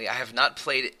surprisingly, I have not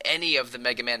played any of the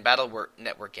Mega Man Battle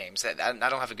Network games. I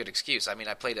don't have a good excuse. I mean,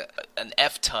 I played an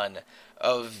F-ton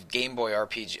of Game Boy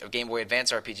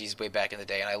Advance RPGs way back in the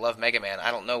day, and I love Mega Man. I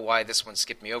don't know why this one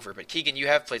skipped me over, but Keegan, you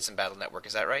have played some Battle Network,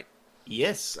 is that right?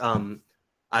 Yes.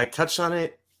 I touched on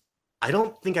it. I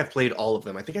don't think I've played all of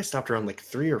them. I think I stopped around like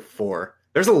 3 or 4.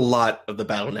 There's a lot of the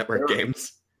Battle Network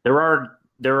games. There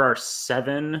are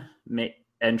 7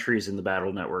 entries in the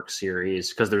Battle Network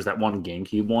series because there's that one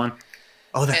GameCube one.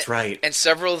 Oh, that's right. And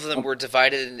several of them were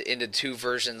divided into 2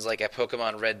 versions, like a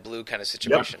Pokemon Red Blue kind of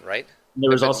situation, right?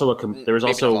 There was also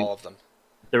all of them.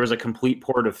 There was a complete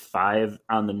port of 5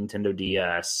 on the Nintendo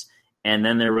DS, and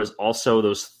then there was also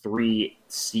those 3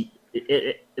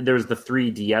 there's the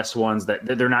 3 DS ones that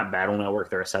they're not Battle Network;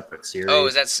 they're a separate series. Oh,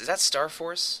 is that Star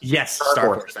Force? Yes,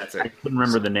 Star Force. That's it. I couldn't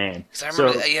remember the name. Because I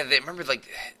remember, like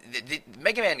the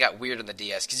Mega Man got weird on the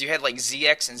DS because you had like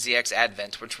ZX and ZX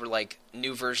Advent, which were like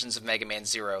new versions of Mega Man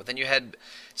Zero. Then you had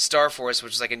Star Force,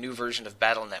 which was like a new version of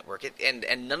Battle Network, and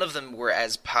none of them were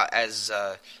as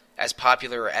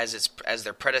popular as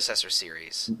their predecessor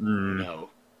series. No,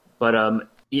 but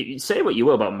you say what you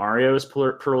will about Mario's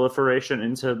proliferation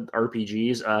into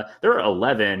RPGs. There are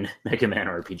 11 Mega Man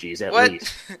RPGs at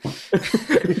least.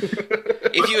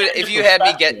 If you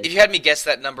had me guess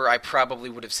that number, I probably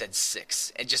would have said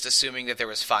 6, and just assuming that there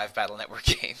was 5 Battle Network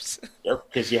games. Yep,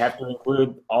 because you have to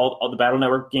include all the Battle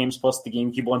Network games plus the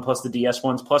GameCube one plus the DS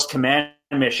ones plus Command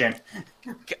Mission.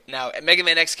 Now, Mega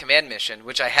Man X Command Mission,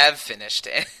 which I have finished,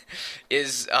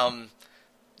 is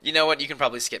you know what? You can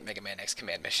probably skip Mega Man X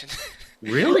Command Mission.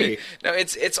 Really? No,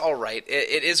 it's all right.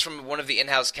 It is from one of the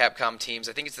in-house Capcom teams.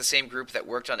 I think it's the same group that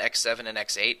worked on X7 and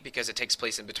X8 because it takes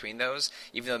place in between those.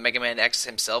 Even though Mega Man X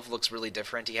himself looks really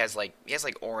different, he has like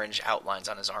orange outlines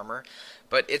on his armor.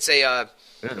 But it's a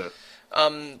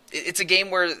it's a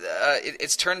game where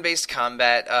it's turn-based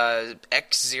combat.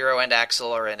 X-Zero and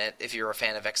Axel are in it, if you're a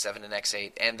fan of X7 and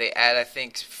X8, and they add, I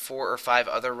think, 4 or 5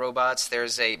 other robots.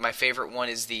 My favorite one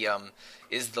is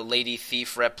the lady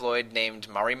thief Reploid named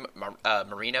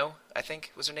Marino, I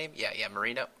think was her name. Yeah,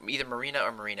 Marino, either Marina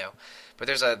or Marino. But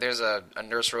there's a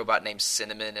nurse robot named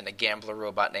Cinnamon and a gambler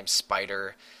robot named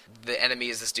Spider. The enemy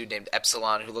is this dude named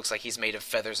Epsilon who looks like he's made of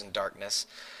feathers and darkness.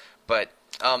 But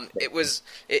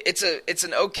it's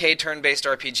an okay turn-based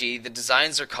RPG. The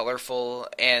designs are colorful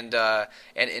and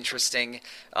interesting.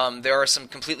 There are some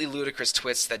completely ludicrous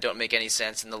twists that don't make any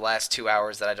sense in the last 2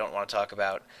 hours that I don't want to talk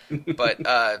about.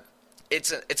 But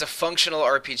it's a functional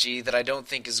RPG that I don't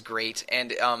think is great.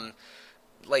 And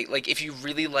like if you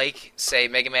really like, say,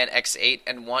 Mega Man X8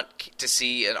 and want to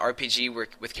see an RPG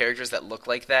with characters that look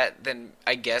like that, then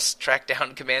I guess track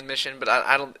down Command Mission. But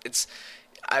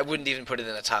I wouldn't even put it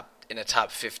in a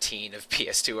top 15 of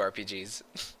PS2 RPGs.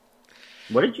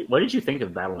 What did you think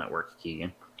of Battle Network,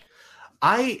 Keegan?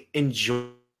 I enjoy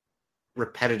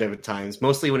repetitive at times,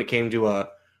 mostly when it came to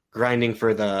grinding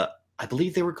for I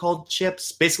believe they were called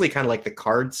chips, basically kind of like the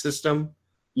card system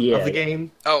of the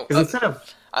game. Oh, instead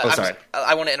of sorry.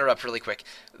 I want to interrupt really quick.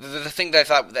 The thing that I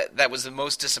thought that was the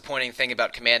most disappointing thing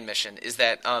about Command Mission is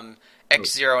that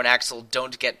X-Zero and Axel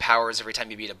don't get powers every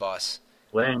time you beat a boss.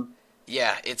 When?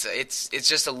 Yeah, it's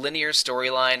just a linear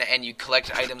storyline, and you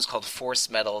collect items called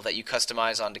Force Metal that you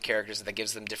customize onto characters that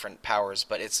gives them different powers.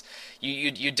 But it's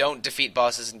you don't defeat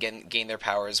bosses and gain their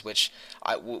powers, which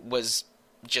was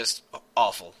just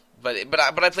awful. But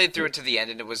I played through it to the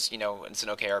end, and it was it's an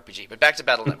okay RPG. But back to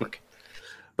Battle Network.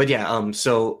 But yeah,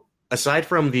 so aside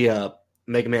from the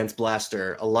Mega Man's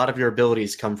blaster, a lot of your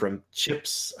abilities come from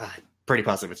chips. Pretty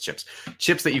positive it's chips.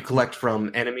 Chips that you collect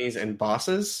from enemies and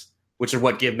bosses, which are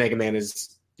what give Mega Man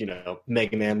his,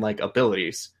 Mega Man-like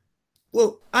abilities.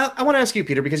 Well, I want to ask you,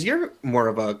 Peter, because you're more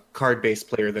of a card-based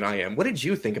player than I am. What did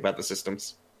you think about the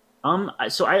systems?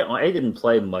 So I didn't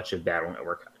play much of Battle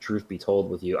Network, truth be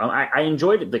told with you. I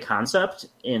enjoyed the concept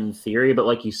in theory, but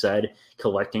like you said,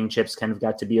 collecting chips kind of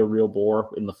got to be a real bore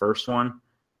in the first one.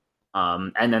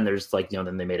 And then there's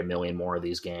then they made a million more of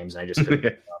these games, and I just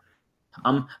couldn't.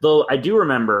 Though I do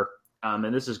remember,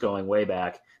 and this is going way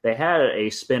back, they had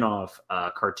a spin-off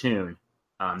cartoon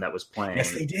that was playing.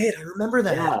 Yes, they did. I remember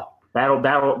that. Yeah. Battle.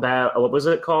 What was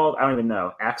it called? I don't even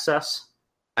know. Access?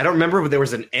 I don't remember, but there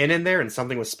was an N in there and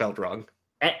something was spelled wrong.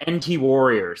 NT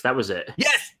Warriors. That was it.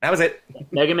 Yes, that was it.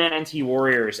 Mega Man NT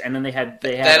Warriors, and then they had.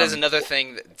 That is another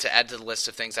thing to add to the list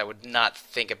of things I would not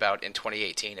think about in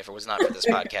 2018 if it was not for this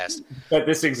podcast. But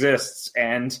this exists,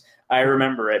 and I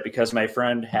remember it because my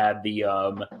friend had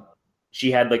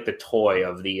she had the toy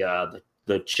of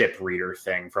the chip reader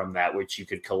thing from that, which you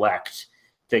could collect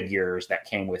figures that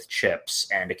came with chips,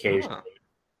 and occasionally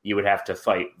you would have to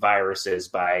fight viruses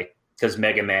because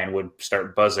Mega Man would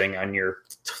start buzzing on your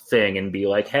thing and be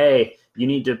like, "Hey, you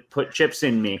need to put chips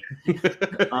in me."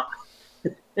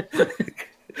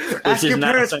 Ask your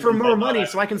parents for more money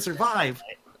so I can survive.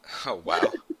 Oh wow!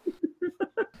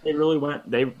 They really went.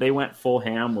 They went full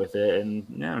ham with it, and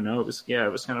no, it was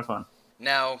kind of fun.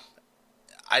 Now,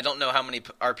 I don't know how many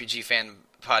RPG fan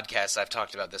podcasts I've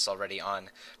talked about this already on,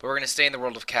 but we're going to stay in the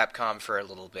world of Capcom for a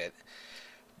little bit.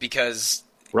 Because,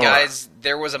 guys,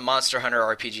 there was a Monster Hunter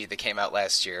RPG that came out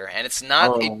last year, and it's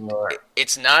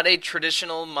not a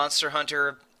traditional Monster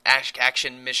Hunter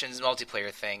action missions multiplayer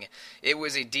thing. It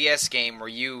was a DS game where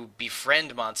you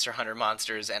befriend Monster Hunter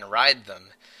monsters and ride them,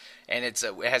 and it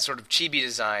has sort of chibi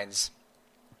designs.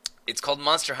 It's called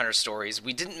Monster Hunter Stories.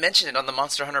 We didn't mention it on the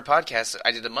Monster Hunter podcast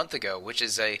I did a month ago, which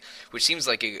seems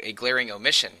like a glaring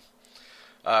omission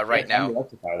right now.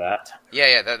 Rectify that.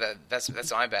 Yeah,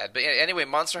 that's my bad. But anyway,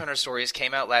 Monster Hunter Stories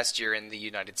came out last year in the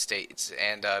United States,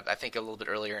 and I think a little bit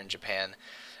earlier in Japan.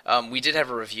 We did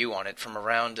have a review on it from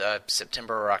around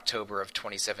September or October of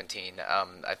 2017.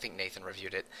 I think Nathan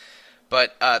reviewed it.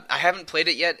 But I haven't played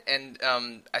it yet, and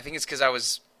I think it's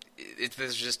because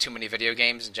there's just too many video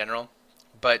games in general.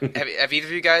 But have either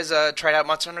of you guys tried out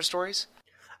Monster Hunter Stories?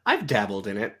 I've dabbled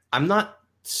in it. I'm not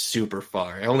super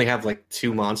far. I only have like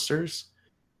 2 monsters.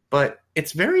 But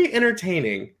it's very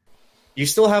entertaining. You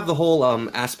still have the whole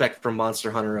aspect from Monster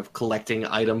Hunter of collecting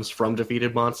items from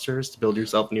defeated monsters to build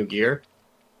yourself new gear.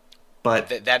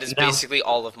 But that is basically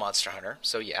all of Monster Hunter,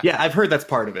 so yeah. Yeah, I've heard that's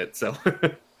part of it, so...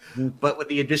 But with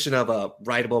the addition of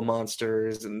rideable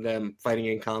monsters and them fighting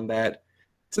in combat,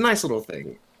 it's a nice little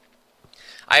thing.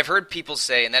 I've heard people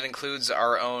say, and that includes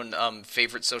our own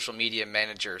favorite social media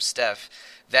manager, Steph,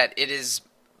 that it is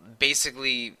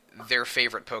basically their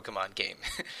favorite Pokemon game.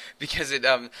 Because it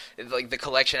like the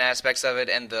collection aspects of it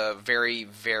and the very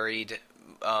varied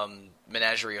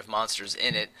menagerie of monsters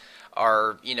in it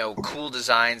are, cool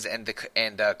designs and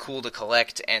cool to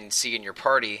collect and see in your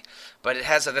party, but it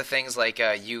has other things like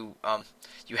you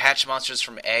hatch monsters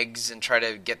from eggs and try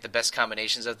to get the best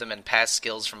combinations of them and pass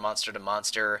skills from monster to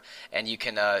monster, and you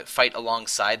can fight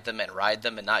alongside them and ride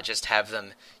them and not just have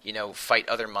them, fight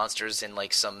other monsters in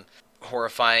like some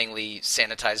horrifyingly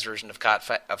sanitized version of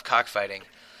cockfighting.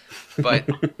 But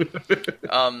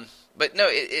but no,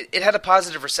 it had a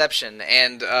positive reception,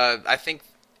 and I think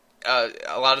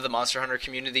a lot of the Monster Hunter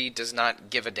community does not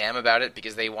give a damn about it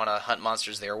because they want to hunt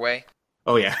monsters their way.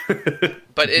 Oh yeah.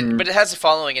 But it has a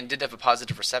following and did have a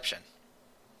positive reception.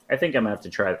 I think I'm gonna have to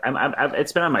try it.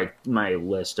 It's been on my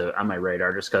list on my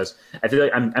radar just because I feel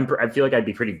like I feel like I'd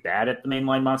be pretty bad at the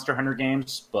mainline Monster Hunter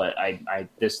games, but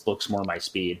this looks more my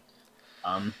speed.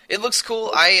 It looks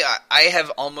cool. I have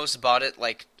almost bought it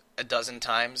like a dozen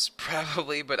times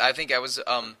probably, but I think I was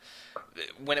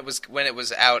when it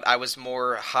was out, I was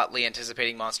more hotly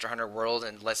anticipating Monster Hunter World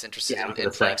and less interested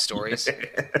in playing stories.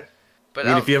 But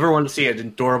if you ever want to see an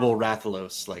adorable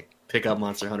Rathalos, like pick up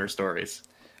Monster Hunter Stories.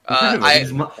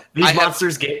 These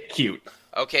monsters get cute.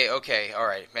 Okay, all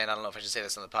right, man. I don't know if I should say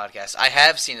this on the podcast. I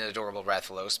have seen an adorable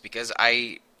Rathalos because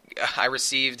I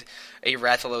received a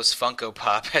Rathalos Funko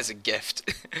Pop as a gift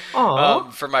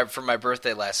for my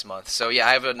birthday last month. So yeah,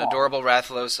 I have an adorable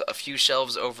Rathalos a few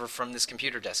shelves over from this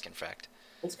computer desk. In fact,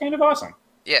 it's kind of awesome.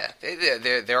 Yeah,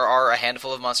 there are a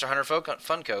handful of Monster Hunter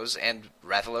Funkos, and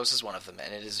Rathalos is one of them,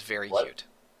 and it is very cute.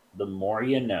 The more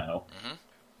you know. Mm-hmm.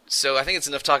 So I think it's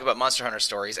enough talk about Monster Hunter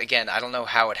Stories. Again, I don't know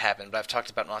how it happened, but I've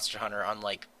talked about Monster Hunter on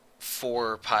like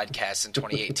 4 podcasts in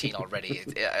 2018 already.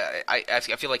 I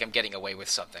feel like I'm getting away with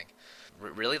something.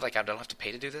 Really? Like I don't have to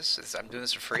pay to do this? I'm doing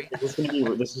this for free? This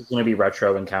is going to be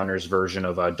Retro Encounters' version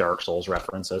of Dark Souls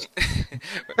references.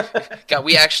 God,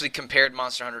 we actually compared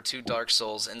Monster Hunter to Dark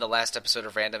Souls in the last episode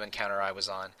of Random Encounter I was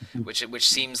on, which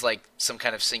seems like some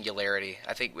kind of singularity.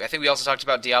 I think we also talked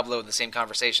about Diablo in the same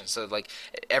conversation. So like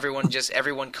everyone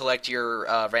collect your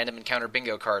Random Encounter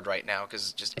bingo card right now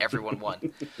because just everyone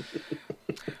won.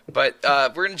 But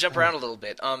we're going to jump around a little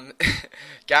bit.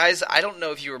 Guys, I don't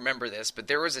know if you remember this, but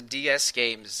there was a DS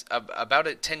game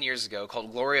about 10 years ago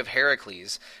called Glory of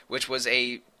Heracles, which was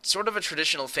a sort of a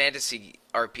traditional fantasy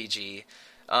RPG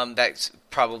that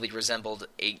probably resembled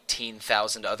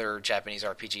 18,000 other Japanese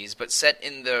RPGs, but set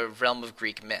in the realm of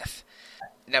Greek myth.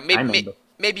 Now,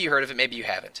 maybe you heard of it, maybe you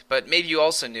haven't, but maybe you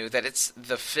also knew that it's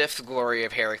the 5th Glory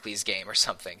of Heracles game or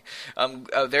something.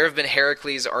 There have been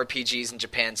Heracles RPGs in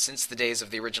Japan since the days of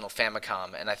the original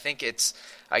Famicom, and I think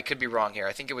I could be wrong here.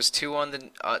 I think it was 2 on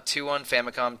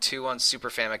Famicom, 2 on Super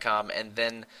Famicom, and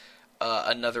then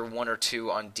another 1 or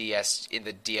 2 on DS in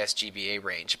the DS GBA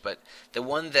range. But the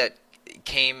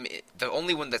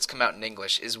only one that's come out in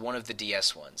English is one of the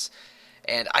DS ones.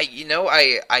 And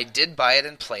I did buy it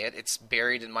and play it. It's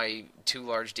buried in my 2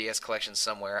 large DS collections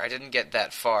somewhere. I didn't get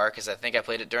that far because I think I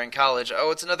played it during college. Oh,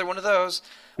 it's another one of those.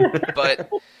 But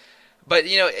But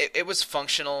it was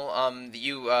functional.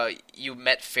 You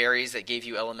met fairies that gave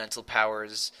you elemental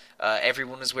powers.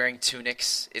 Everyone was wearing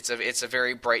tunics. It's a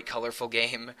very bright, colorful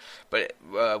game, but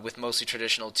with mostly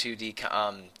traditional 2D,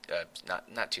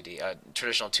 not 2D,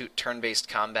 traditional turn-based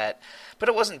combat. But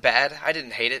it wasn't bad. I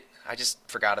didn't hate it. I just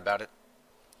forgot about it.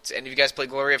 So, any of you guys played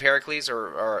Glory of Heracles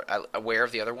or aware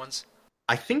of the other ones?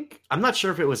 I'm not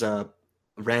sure if it was a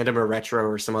Random or Retro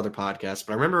or some other podcast,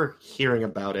 but I remember hearing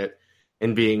about it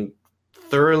and being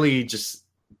thoroughly just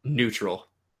neutral.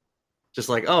 Just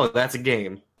like, oh, that's a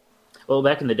game. Well,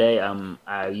 back in the day,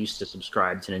 I used to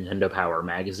subscribe to Nintendo Power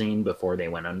magazine before they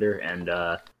went under, and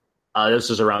this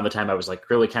was around the time I was like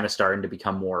really kind of starting to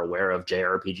become more aware of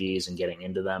JRPGs and getting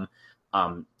into them.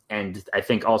 And I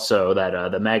think also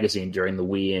that the magazine during the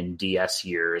Wii and DS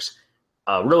years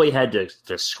really had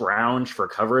to scrounge for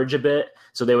coverage a bit.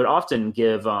 So they would often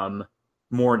give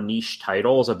more niche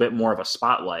titles a bit more of a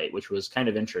spotlight, which was kind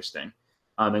of interesting.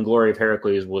 And Glory of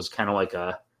Heracles was kind of like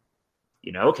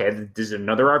okay, this is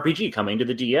another RPG coming to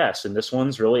the DS, and this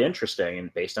one's really interesting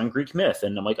and based on Greek myth.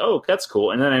 And I'm like, oh, that's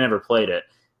cool. And then I never played it.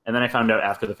 And then I found out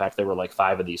after the fact there were like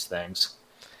 5 of these things.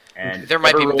 And there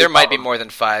might be more than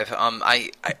 5.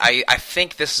 I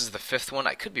think this is the 5th one.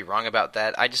 I could be wrong about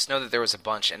that. I just know that there was a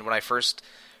bunch, and when I first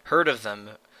heard of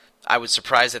them, I was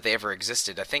surprised that they ever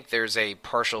existed. I think there's a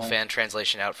partial fan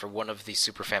translation out for one of the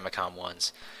Super Famicom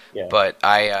ones. Yeah. But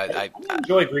I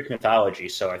enjoy Greek mythology,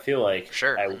 so I feel like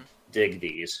sure. I would dig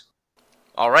these.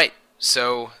 All right,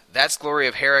 so that's Glory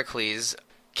of Heracles.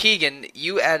 Keegan,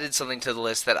 you added something to the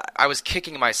list that I was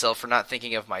kicking myself for not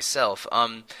thinking of myself.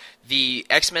 The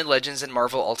X-Men Legends and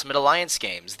Marvel Ultimate Alliance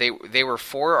games. They were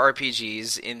 4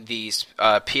 RPGs in the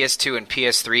PS2 and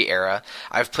PS3 era.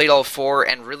 I've played all 4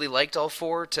 and really liked all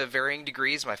 4 to varying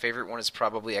degrees. My favorite one is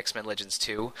probably X-Men Legends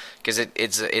 2 because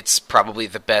it's probably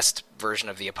the best version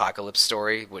of the Apocalypse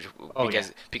story,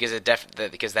 because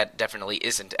that definitely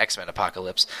isn't X-Men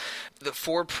Apocalypse. The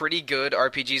 4 pretty good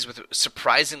RPGs with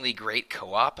surprisingly great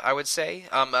co-op, I would say.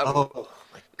 Oh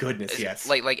my goodness, yes.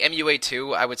 Like MUA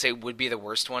 2, I would say would be the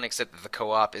worst one, except that the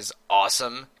co-op is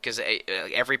awesome because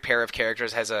every pair of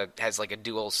characters has like a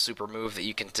dual super move that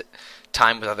you can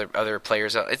time with other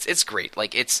players. It's great.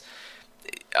 Like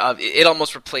it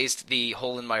almost replaced the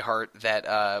hole in my heart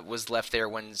that was left there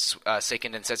when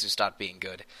Seiken Densetsu stopped being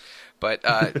good. But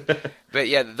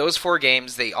yeah, those 4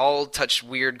 games, they all touch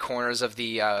weird corners of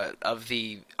the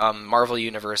Marvel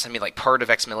universe. I mean, like part of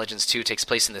X-Men Legends 2 takes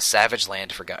place in the Savage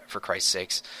Land, for Christ's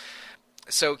sakes.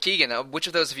 So Keegan, which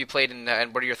of those have you played,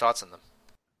 and what are your thoughts on them?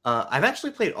 I've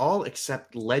actually played all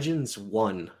except Legends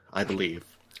 1, I believe.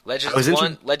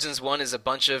 Legends 1 is a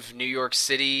bunch of New York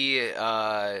City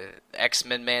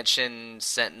X-Men Mansion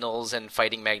Sentinels and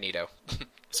fighting Magneto.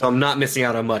 So I'm not missing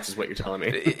out on much, is what you're telling me.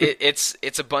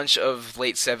 It's a bunch of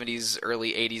late 70s,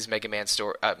 early 80s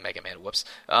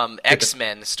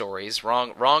X-Men stories.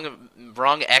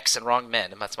 Wrong X and wrong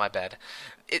men. That's my bad.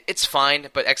 It's fine,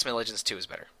 but X-Men Legends 2 is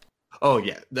better. Oh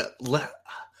yeah,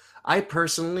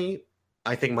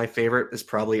 I think my favorite is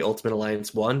probably Ultimate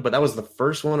Alliance 1, but that was the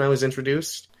first one I was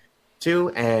introduced to,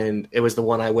 and it was the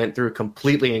one I went through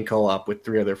completely in co-op with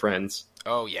 3 other friends.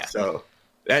 Oh yeah. So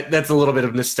that's a little bit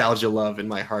of nostalgia love in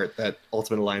my heart that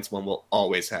Ultimate Alliance 1 will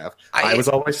always have. I was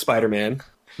always Spider-Man.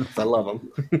 I love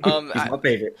him. He's my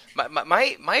favorite.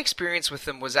 My experience with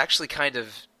them was actually kind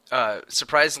of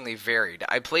surprisingly varied.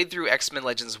 I played through X-Men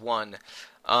Legends 1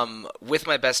 with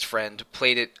my best friend,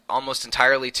 played it almost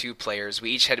entirely 2 players.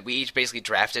 We each basically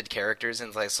drafted characters,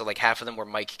 and so half of them were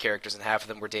Mike characters and half of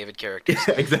them were David characters.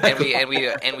 Yeah, exactly.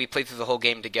 And we played through the whole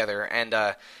game together. And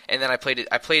then I played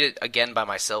it again by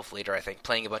myself later. I think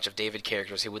playing a bunch of David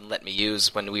characters he wouldn't let me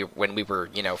use when we were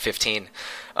 15,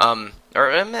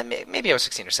 or maybe I was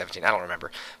 16 or 17. I don't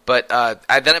remember. But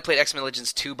then I played X-Men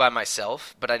Legends 2 by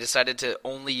myself. But I decided to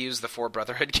only use the 4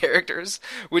 Brotherhood characters,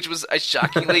 which was a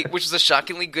shockingly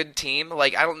good team.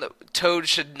 Like, I don't know, Toad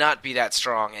should not be that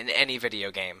strong in any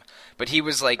video game, but he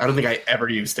was like, I don't think I ever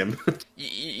used him.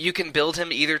 You can build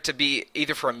him either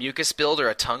for a mucus build or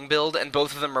a tongue build, and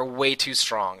both of them are way too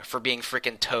strong for being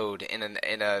freaking Toad in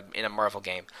a Marvel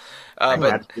game. I'm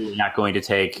absolutely not going to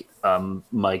take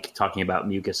Mike talking about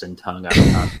mucus and tongue out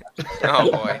of context.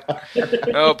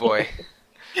 Oh boy.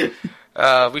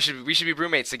 We should be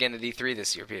roommates again at E3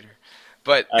 this year, Peter.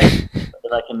 But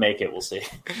if I can make it, we'll see.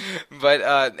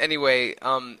 But anyway,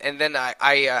 and then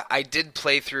I did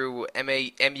play through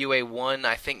MUA 1,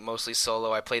 I think mostly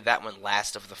solo. I played that one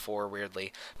last of the 4,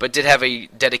 weirdly, but did have a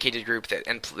dedicated group that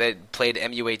played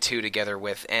MUA 2 together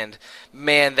with. And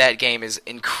man, that game is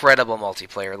incredible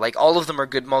multiplayer. Like, all of them are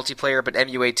good multiplayer, but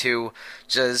MUA 2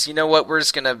 just, you know what, we're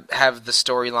just gonna have the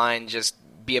storyline just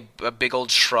be a big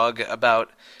old shrug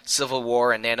about Civil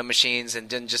War and nanomachines, and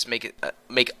didn't just make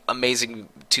amazing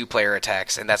 2-player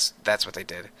attacks, and that's what they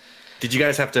did. Did you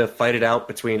guys have to fight it out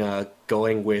between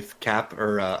going with Cap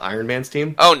or Iron Man's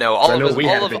team? Oh no,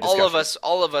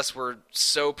 all of us were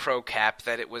so pro Cap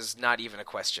that it was not even a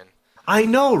question. I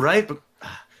know, right? But,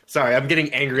 sorry, I'm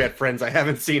getting angry at friends I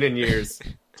haven't seen in years.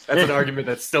 That's an argument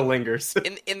that still lingers.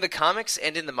 In the comics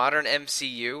and in the modern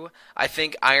MCU, I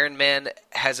think Iron Man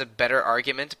has a better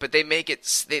argument, but they make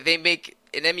it they make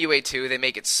in MUA2 they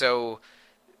make it so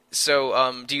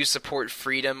do you support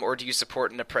freedom or do you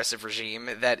support an oppressive regime?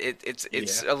 That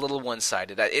it's a little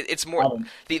one-sided. It's more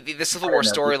the Civil War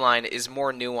storyline is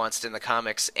more nuanced in the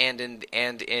comics and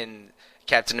in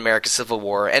Captain America: Civil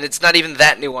War, and it's not even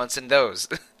that nuanced in those.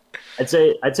 I'd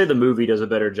say the movie does a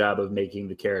better job of making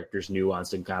the characters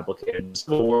nuanced and complicated. The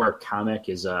Civil War comic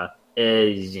is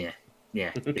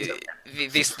yeah.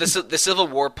 The Civil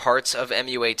War parts of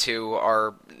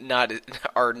MUA2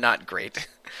 are not great.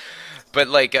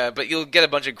 But you'll get a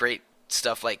bunch of great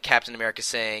stuff like Captain America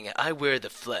saying, "I wear the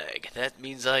flag. That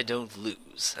means I don't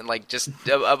lose," and like just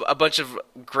a bunch of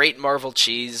great Marvel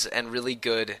cheese and really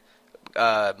good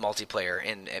multiplayer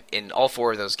in all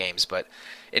 4 of those games. But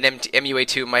in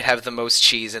MUA2 might have the most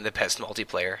cheese and the best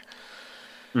multiplayer.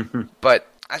 Mm-hmm. But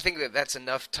I think that's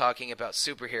enough talking about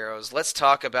superheroes. Let's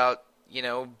talk about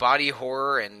body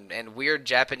horror and weird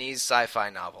Japanese sci-fi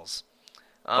novels.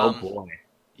 Oh boy.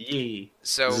 Yee.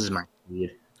 So this is my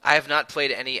speed. I have not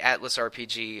played any Atlas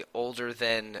RPG older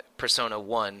than Persona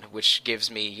 1, which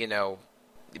gives me,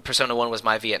 Persona 1 was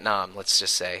my Vietnam, let's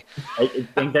just say. I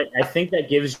think that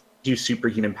gives you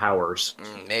superhuman powers.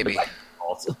 Maybe.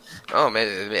 Oh,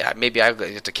 maybe I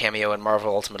get to cameo in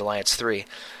Marvel Ultimate Alliance 3.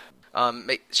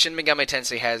 Shin Megami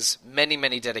Tensei has many,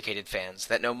 many dedicated fans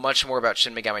that know much more about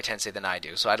Shin Megami Tensei than I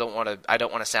do. So I don't want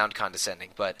to sound condescending,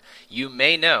 but you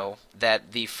may know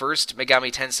that the first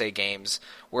Megami Tensei games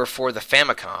were for the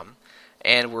Famicom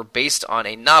and were based on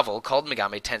a novel called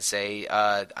Megami Tensei.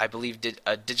 I believe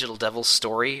a Digital Devil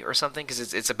story or something,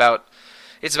 because it's about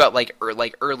like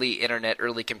early internet,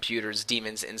 early computers,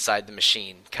 demons inside the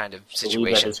machine kind of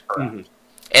situation.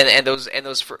 And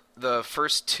the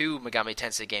first 2 Megami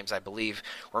Tensei games, I believe,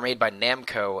 were made by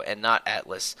Namco and not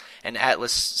Atlas. And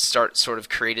Atlas sort of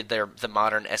created the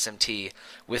modern SMT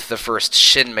with the first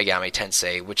Shin Megami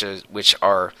Tensei, which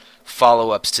are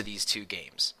follow-ups to these 2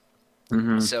 games.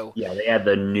 Mm-hmm. So yeah, they add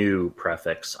the new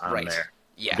prefix on there.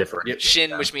 Yeah, different.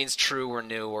 Shin, which means true or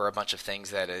new, or a bunch of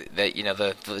things that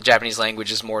the Japanese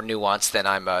language is more nuanced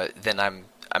than I'm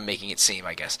making it seem,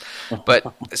 I guess. But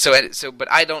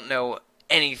but I don't know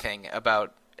anything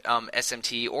about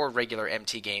SMT or regular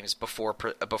MT games before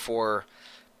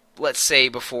let's say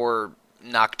before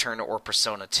Nocturne or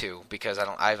Persona 2, because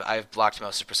I've blocked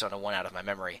most of Persona 1 out of my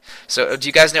memory. So do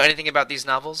you guys know anything about these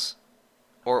novels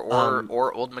or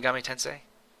old Megami Tensei?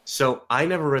 So I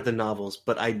never read the novels,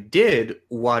 but I did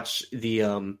watch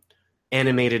the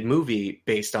animated movie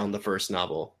based on the first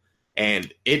novel,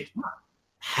 and it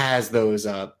has those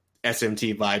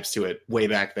SMT vibes to it way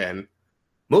back then.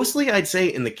 Mostly, I'd say,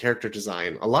 in the character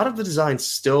design. A lot of the designs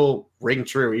still ring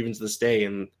true even to this day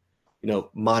in,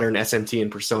 modern SMT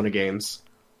and Persona games.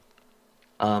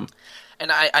 And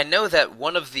I know that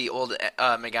one of the old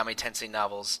Megami Tensei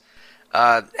novels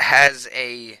has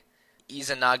a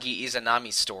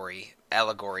Izanagi-Izanami story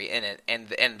allegory in it,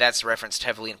 and that's referenced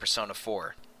heavily in Persona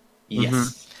 4. Yes.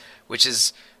 Mm-hmm. Which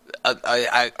is a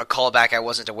callback I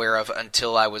wasn't aware of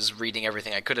until I was reading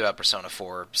everything I could about Persona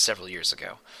 4 several years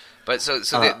ago. But so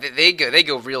they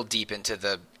go real deep into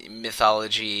the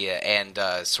mythology and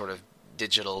sort of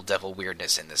digital devil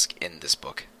weirdness in this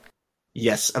book.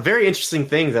 Yes, a very interesting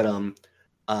thing that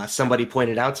somebody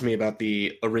pointed out to me about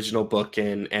the original book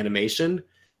and animation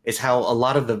is how a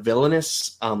lot of the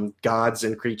villainous gods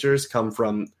and creatures come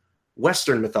from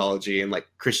Western mythology and like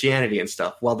Christianity and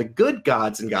stuff, while the good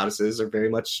gods and goddesses are very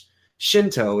much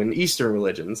Shinto and Eastern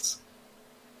religions.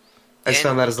 I just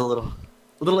found that as a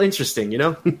little interesting,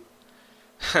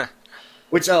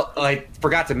 Which I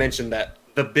forgot to mention that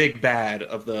the big bad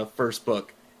of the first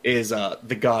book is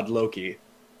the god Loki,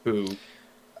 who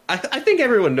I think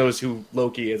everyone knows who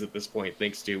Loki is at this point,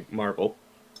 thanks to Marvel.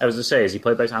 I was to say, is he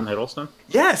played by Tom Hiddleston?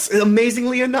 Yes,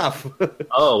 amazingly enough.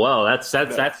 Oh well, that's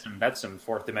some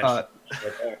fourth dimension. Right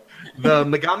there. The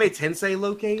Megami Tensei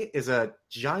Loki is a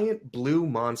giant blue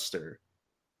monster,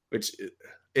 which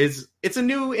it's a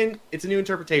new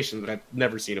interpretation that I've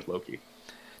never seen of Loki.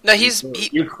 No,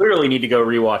 you clearly need to go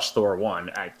rewatch Thor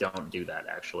 1. I don't do that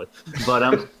actually,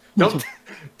 but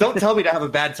don't tell me to have a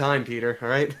bad time, Peter. All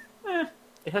right.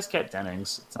 It has Kat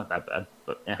Dennings. It's not that bad,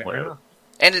 but yeah, whatever.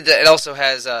 And it also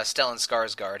has Stellan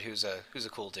Skarsgård, who's a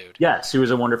cool dude. Yes, he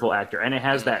was a wonderful actor, and it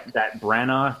has that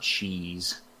Branagh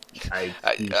cheese.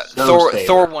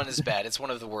 Thor 1 is bad. It's one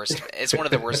of the worst. It's one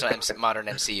of the worst modern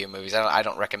MCU movies. I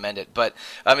don't recommend it. But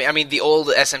I mean, the old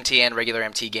SMT and regular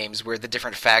MT games, where the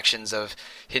different factions of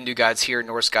Hindu gods here,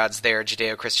 Norse gods there,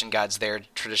 Judeo-Christian gods there,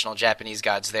 traditional Japanese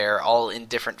gods there, all in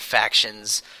different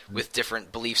factions with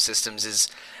different belief systems, is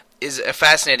a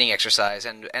fascinating exercise,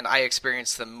 and I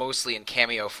experienced them mostly in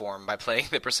cameo form by playing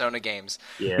the Persona games.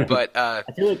 Yeah, but I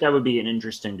feel like that would be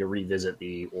interesting to revisit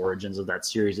the origins of that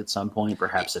series at some point.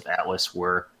 Perhaps if Atlas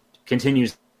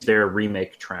continues their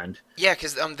remake trend. Yeah,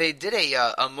 because they did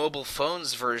a mobile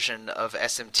phones version of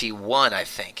SMT1, I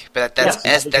think, but that's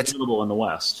available in the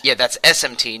West. Yeah, that's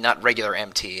SMT, not regular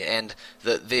MT, and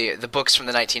the books from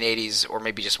the 1980s, or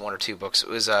maybe just one or two books,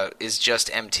 is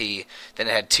just MT. Then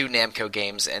it had 2 Namco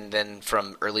games, and then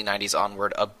from early 90s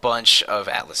onward, a bunch of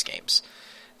Atlas games.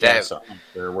 So I'm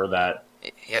sure where the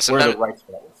rights for that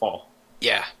would fall.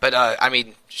 Yeah, but I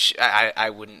mean, I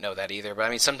wouldn't know that either. But I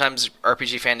mean, sometimes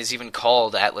RPG fan is even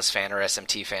called Atlas fan or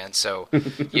SMT fan. So,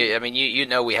 yeah, I mean, you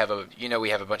know we have a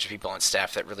bunch of people on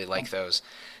staff that really like those.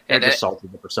 And just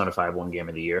salted the Persona 5 one game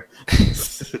of the year.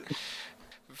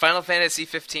 Final Fantasy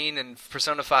 15 and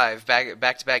Persona 5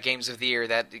 back-to-back games of the year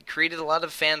that created a lot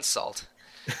of fan salt.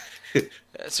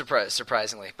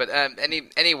 Surprisingly, but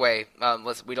anyway,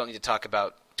 we don't need to talk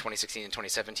about 2016 and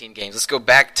 2017 games. Let's go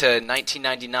back to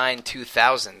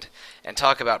 1999-2000 and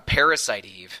talk about Parasite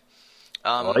Eve.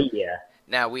 Oh yeah.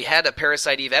 Now, we had a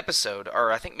Parasite Eve episode,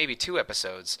 or I think maybe 2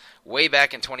 episodes, way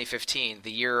back in 2015,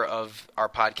 the year of our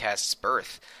podcast's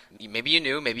birth. Maybe you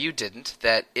knew, maybe you didn't,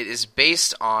 that it is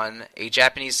based on a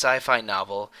Japanese sci-fi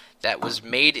novel that was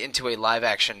made into a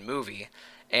live-action movie.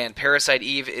 And Parasite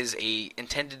Eve is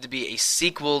intended to be a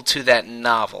sequel to that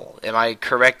novel. Am I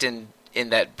correct in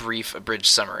that brief abridged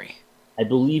summary? I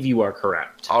believe you are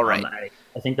correct. All right.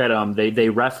 I think that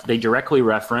they directly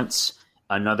reference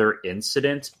another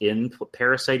incident in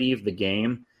Parasite Eve, the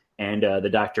game, and the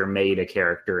Dr. Maid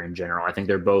character in general. I think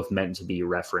they're both meant to be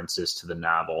references to the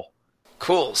novel.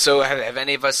 Cool. So have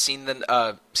any of us seen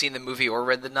the movie or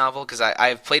read the novel? Because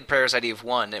I've played Parasite Eve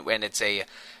 1, and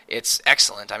it's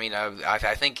excellent. I mean, I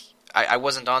think I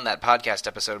wasn't on that podcast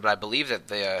episode, but I believe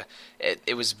that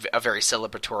it was a very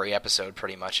celebratory episode,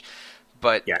 pretty much.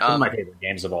 But yeah, one of my favorite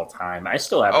games of all time. I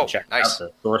still haven't checked out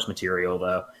the source material,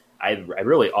 though. I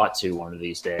really ought to one of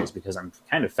these days because I'm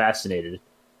kind of fascinated.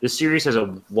 This series has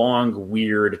a long,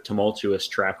 weird, tumultuous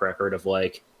track record of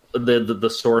like the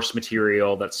source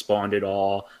material that spawned it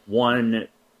all. 1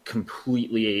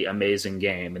 completely amazing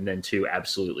game, and then 2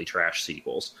 absolutely trash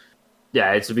sequels.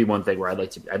 Yeah, it's to be one thing where I'd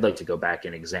like to go back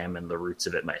and examine the roots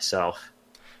of it myself.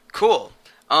 Cool.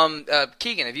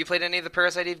 Keegan, have you played any of the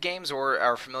Parasite Eve games or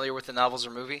are familiar with the novels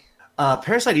or movie?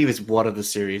 Parasite Eve is one of the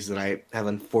series that I have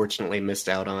unfortunately missed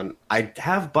out on. I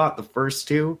have bought the first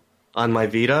 2 on my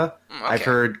Vita. Okay. I've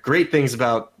heard great things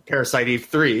about Parasite Eve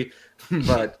 3,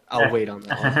 but I'll wait on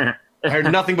that one. I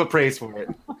heard nothing but praise for it.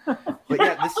 But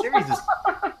yeah, this series is...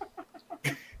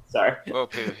 Sorry. Oh,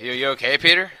 you okay,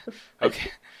 Peter? Okay.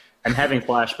 I'm having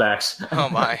flashbacks. Oh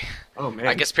my! Oh man!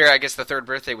 I guess the 3rd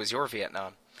birthday was your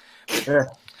Vietnam.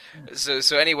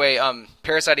 So anyway,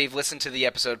 Parasite Eve. Listen to the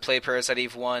episode. Play Parasite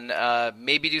Eve 1.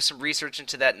 Maybe do some research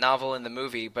into that novel and the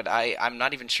movie. But I'm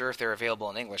not even sure if they're available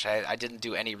in English. I didn't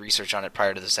do any research on it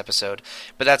prior to this episode.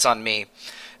 But that's on me.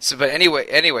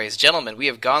 Anyways, gentlemen, we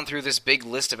have gone through this big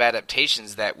list of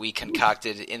adaptations that we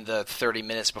concocted in the 30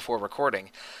 minutes before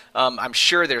recording. I'm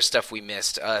sure there's stuff we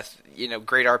missed.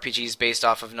 Great RPGs based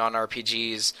off of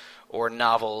non-RPGs, or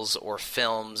novels, or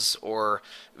films, or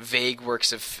vague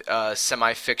works of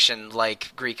semi-fiction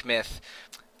like Greek myth.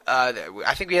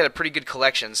 I think we had a pretty good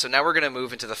collection, so now we're going to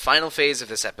move into the final phase of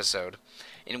this episode,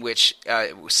 in which,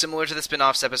 similar to the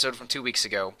spin-offs episode from 2 weeks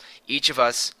ago, each of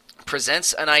us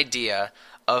presents an idea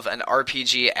of an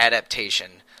RPG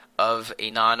adaptation of a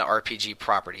non-RPG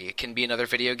property. It can be another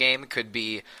video game, could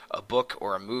be a book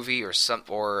or a movie or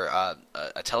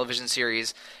a television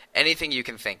series, anything you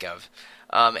can think of.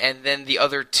 And then the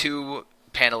other 2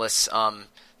 panelists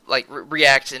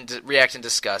react and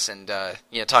discuss and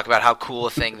talk about how cool a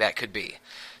thing that could be.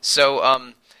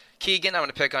 So Keegan, I'm going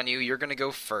to pick on you. You're going to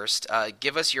go first.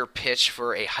 Give us your pitch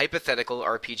for a hypothetical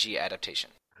RPG adaptation.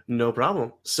 No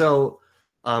problem. So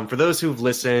for those who've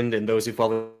listened and those who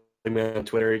follow me on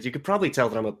Twitter, you could probably tell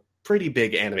that I'm a pretty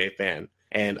big anime fan.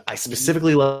 And I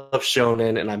specifically love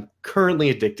shonen, and I'm currently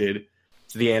addicted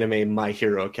to the anime My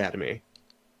Hero Academy.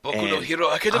 Boku no Hero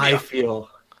Academia.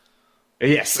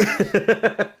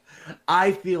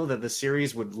 I feel that the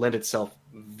series would lend itself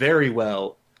very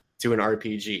well to an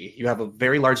RPG. You have a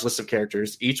very large list of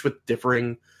characters, each with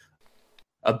differing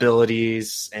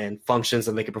abilities and functions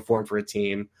that they can perform for a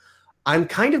team. I'm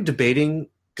kind of debating,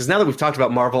 because now that we've talked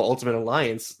about Marvel Ultimate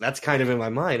Alliance, that's kind of in my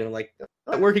mind, and I'm like,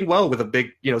 not working well with a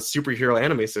big, superhero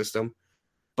anime system.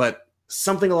 But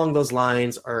something along those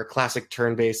lines, or a classic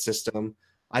turn-based system,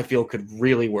 I feel could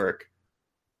really work.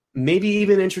 Maybe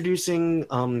even introducing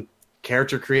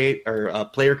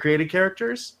player-created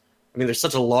characters. I mean, there's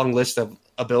such a long list of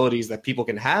abilities that people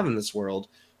can have in this world.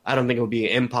 I don't think it would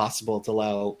be impossible to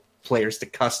allow players to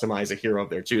customize a hero of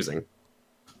their choosing.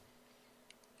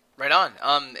 Right on.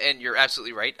 And you're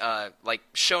absolutely right. Like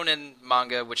shonen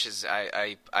manga, which is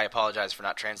I apologize for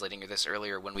not translating this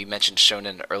earlier when we mentioned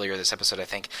shonen earlier this episode. I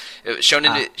think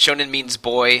shonen means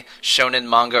boy. Shonen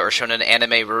manga or shonen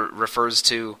anime refers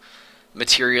to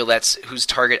material whose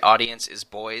target audience is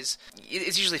boys.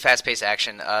 It's usually fast-paced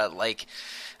action.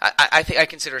 I think I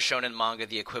consider shonen manga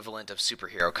the equivalent of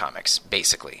superhero comics,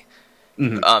 basically.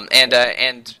 Mm-hmm.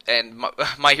 And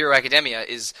My Hero Academia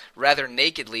is rather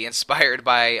nakedly inspired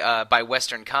by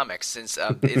Western comics, since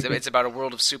it's about a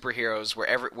world of superheroes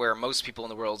where most people in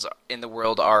the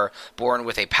world are born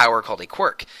with a power called a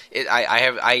quirk.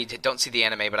 I don't see the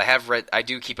anime, but I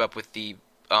do keep up with the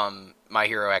My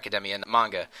Hero Academia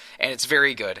manga, and it's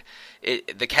very good.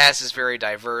 The cast is very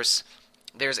diverse.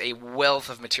 There's a wealth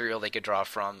of material they could draw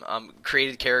from.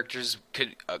 Created characters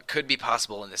could be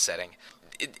possible in this setting.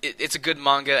 It's a good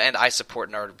manga, and I support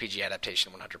an RPG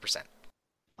adaptation 100%.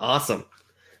 Awesome.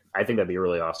 I think that'd be a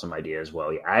really awesome idea as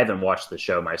well. Yeah, I haven't watched the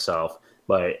show myself,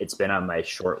 but it's been on my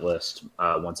short list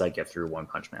once I get through One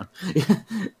Punch Man.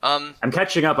 I'm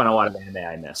catching up on a lot of anime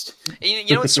I missed.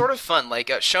 You know, it's sort of fun. Like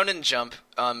Shonen Jump,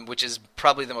 which is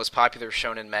probably the most popular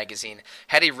shonen magazine,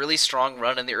 had a really strong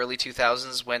run in the early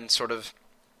 2000s when sort of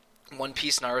One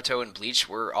Piece, Naruto, and Bleach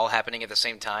were all happening at the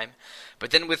same time. But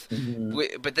then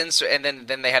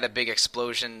then they had a big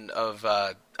explosion of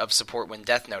support when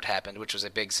Death Note happened, which was a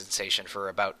big sensation for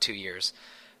about 2 years.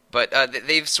 But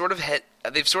they've sort of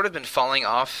been falling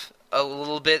off a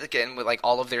little bit again with like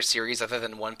all of their series other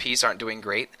than One Piece aren't doing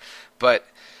great. But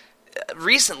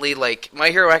recently, like My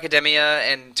Hero Academia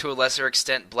and to a lesser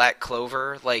extent Black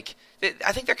Clover, like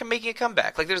I think they're making a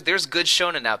comeback. Like there's good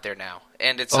shonen out there now,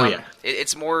 and it's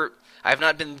it's more. I've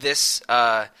not been this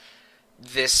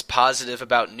positive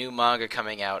about new manga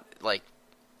coming out like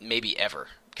maybe ever,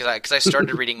 because I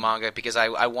started reading manga because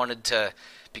I wanted to,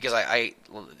 because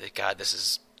God,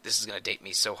 this is gonna date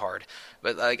me so hard,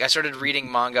 but like I started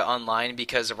reading manga online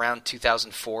because around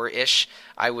 2004-ish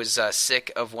I was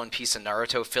sick of One Piece and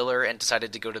Naruto filler and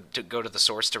decided to go to the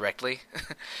source directly,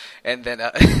 and then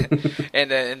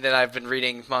and then I've been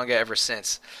reading manga ever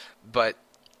since. But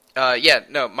My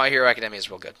Hero Academia is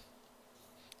real good.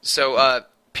 So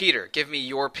Peter, give me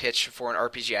your pitch for an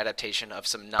RPG adaptation of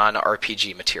some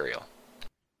non-RPG material.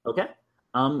 Okay.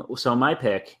 So my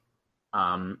pick,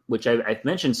 which I've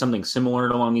mentioned something similar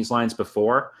along these lines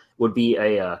before, would be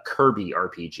a Kirby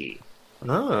RPG.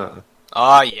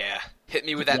 Oh yeah, hit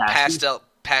me with that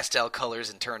pastel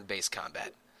colors and turn-based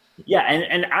combat. Yeah,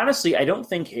 and honestly, I don't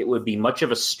think it would be much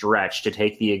of a stretch to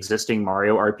take the existing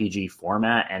Mario RPG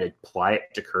format and apply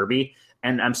it to Kirby.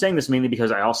 And I'm saying this mainly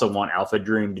because I also want Alpha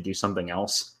Dream to do something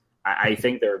else. I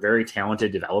think they're very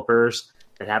talented developers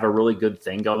that have a really good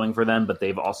thing going for them, but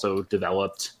they've also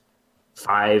developed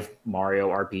 5 Mario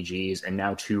RPGs and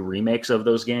now 2 remakes of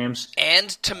those games. And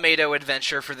Tomato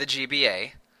Adventure for the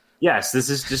GBA. Yes, this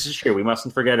is true. We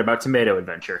mustn't forget about Tomato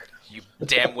Adventure. You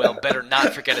damn well better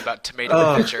not forget about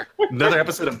Tomato Adventure. Another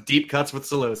episode of Deep Cuts with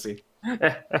Solosi.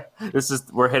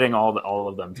 We're hitting all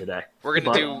of them today. We're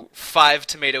going to do 5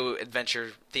 Tomato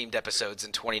Adventure themed episodes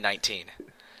in 2019.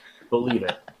 Believe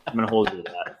it. I'm going to hold you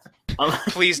to that.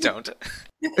 Please don't.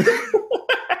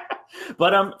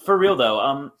 But for real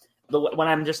though, when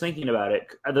I'm just thinking about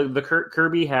it, the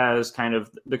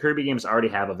Kirby games already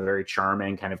have a very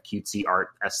charming kind of cutesy art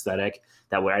aesthetic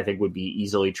that I think would be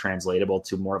easily translatable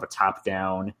to more of a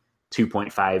top-down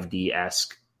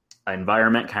 2.5D-esque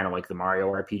environment, kind of like the Mario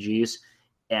RPGs.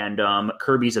 And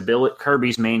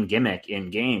Kirby's main gimmick in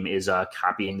game is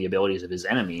copying the abilities of his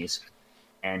enemies,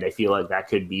 and I feel like that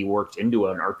could be worked into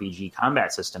an RPG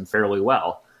combat system fairly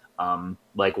well.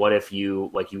 Like what if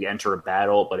you enter a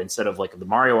battle, but instead of like the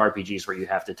Mario RPGs where you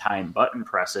have to time button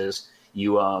presses,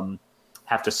 you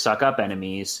have to suck up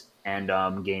enemies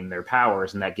and gain their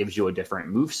powers, and that gives you a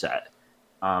different moveset.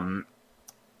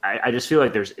 I just feel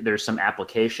like there's some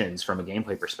applications from a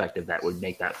gameplay perspective that would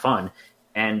make that fun,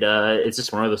 and it's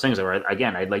just one of those things where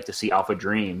again I'd like to see Alpha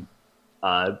Dream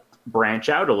branch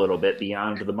out a little bit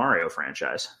beyond the Mario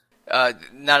franchise.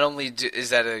 Not only is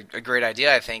that a great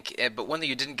idea, I think, but one that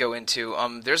you didn't go into.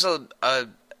 There's a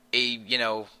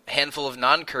handful of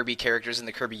non-Kirby characters in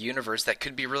the Kirby universe that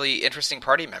could be really interesting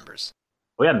party members.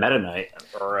 Oh yeah, Meta Knight.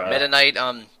 Meta Knight,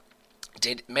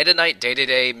 Meta Knight,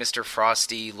 Day-to-Day, Mr.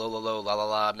 Frosty, Lololo, La La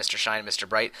La, Mr. Shine, Mr.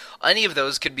 Bright. Any of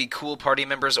those could be cool party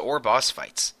members or boss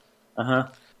fights.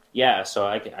 Yeah, so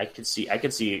I could see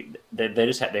that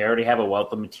they already have a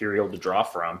wealth of material to draw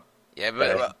from. Yeah,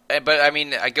 but I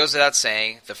mean, it goes without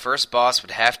saying, the first boss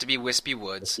would have to be Wispy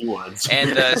Woods,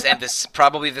 and this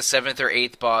probably the 7th or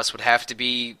 8th boss would have to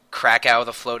be Krakow,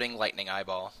 the floating lightning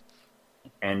eyeball.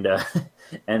 And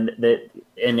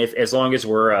if as long as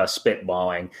we're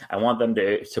spitballing, I want them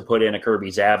to put in a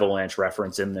Kirby's Avalanche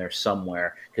reference in there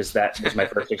somewhere, because that was my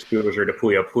first exposure to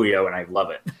Puyo Puyo, and I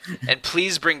love it. And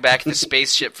please bring back the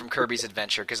spaceship from Kirby's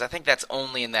Adventure, because I think that's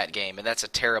only in that game, and that's a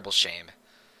terrible shame.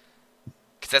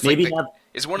 Because that's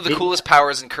it's one of the coolest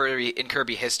powers in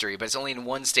Kirby history, but it's only in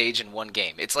one stage in one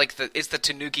game. It's like the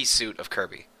Tanuki suit of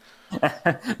Kirby.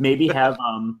 maybe have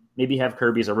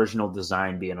Kirby's original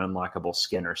design be an unlockable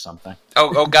skin or something.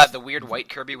 Oh god, the weird white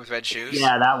Kirby with red shoes.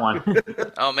 Yeah, that one.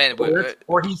 Oh man,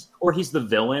 or he's the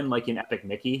villain, like in Epic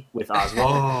Mickey with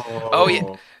Oswald. Oh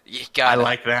yeah, God, I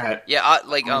like that. Yeah,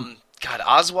 God,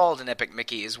 Oswald in Epic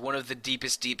Mickey is one of the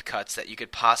deepest deep cuts that you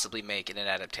could possibly make in an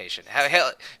adaptation.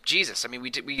 Hell, Jesus, I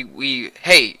mean,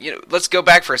 hey, let's go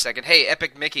back for a second. Hey,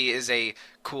 Epic Mickey is a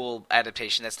cool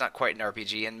adaptation that's not quite an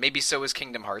RPG, and maybe so is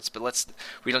Kingdom Hearts, but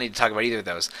we don't need to talk about either of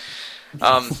those.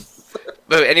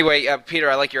 But anyway, Peter,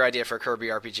 I like your idea for a Kirby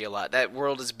RPG a lot. That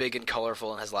world is big and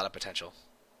colorful and has a lot of potential.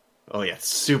 Oh yeah,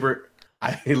 super.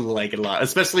 I like it a lot,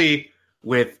 especially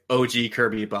with OG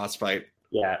Kirby boss fight.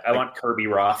 Yeah, I want Kirby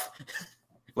Roth.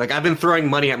 Like, I've been throwing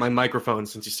money at my microphone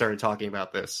since you started talking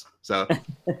about this. So,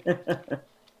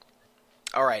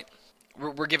 all right,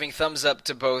 we're giving thumbs up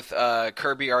to both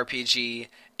Kirby RPG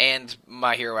and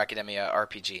My Hero Academia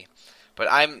RPG. But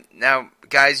now,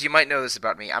 guys, you might know this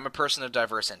about me. I'm a person of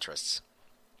diverse interests,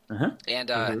 and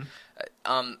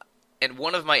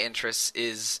one of my interests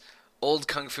is old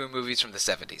kung fu movies from the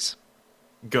 70s.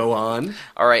 Go on.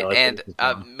 All right, and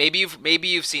maybe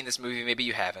you've seen this movie, maybe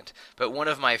you haven't. But one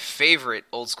of my favorite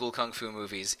old school kung fu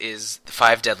movies is The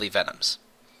Five Deadly Venoms.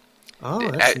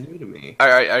 Oh, that's new to me.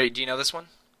 Do you know this one?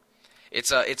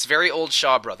 It's very old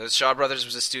Shaw Brothers. Shaw Brothers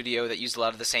was a studio that used a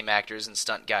lot of the same actors and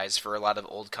stunt guys for a lot of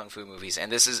old kung fu movies.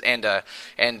 And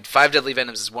and Five Deadly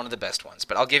Venoms is one of the best ones.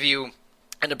 But I'll give you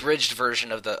an abridged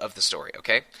version of the story.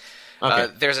 Okay.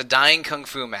 Okay. There's a dying kung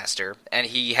fu master, and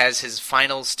he has his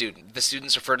final student. The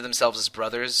students refer to themselves as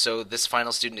brothers, so this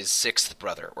final student is sixth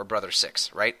brother, or brother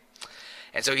 6, right?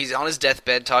 And so he's on his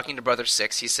deathbed talking to brother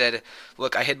 6. He said,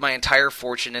 "Look, I hid my entire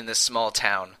fortune in this small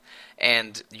town,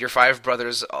 and your 5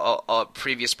 brothers,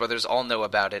 previous brothers, all know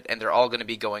about it, and they're all going to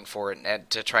be going for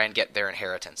it to try and get their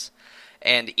inheritance.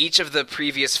 And each of the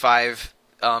previous 5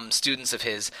 students of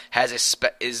his has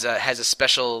a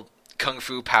special kung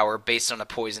fu power based on a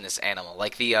poisonous animal,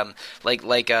 like the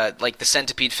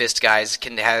centipede fist guys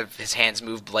can have his hands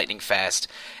move lightning fast,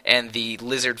 and the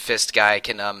lizard fist guy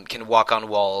can walk on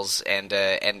walls and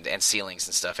ceilings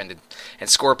and stuff, and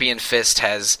scorpion fist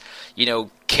has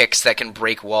kicks that can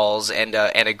break walls and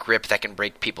a grip that can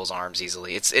break people's arms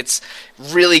easily. It's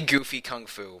really goofy kung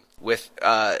fu with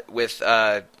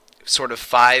sort of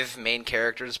 5 main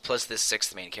characters plus this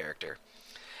 6th main character."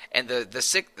 And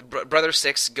brother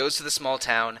 6 goes to the small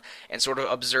town and sort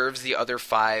of observes the other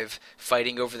 5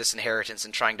 fighting over this inheritance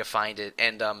and trying to find it.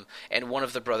 And one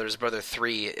of the brothers, brother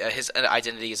 3, his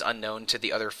identity is unknown to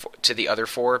the other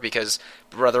 4, because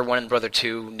brother 1 and brother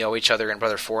 2 know each other, and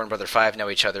brother 4 and brother 5 know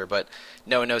each other, but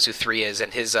no one knows who 3 is.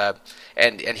 And his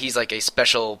and he's like a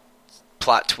special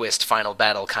plot twist final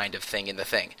battle kind of thing in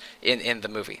the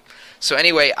movie. So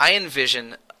anyway, I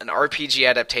envision an RPG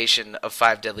adaptation of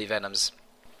Five Deadly Venoms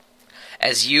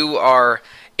as you are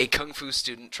a kung fu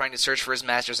student trying to search for his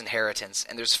master's inheritance,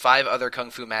 and there's 5 other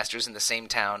kung fu masters in the same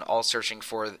town, all searching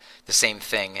for the same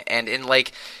thing. And in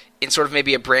sort of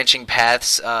maybe a branching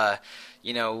paths,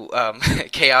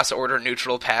 chaos, order,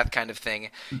 neutral path kind of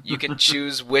thing, you can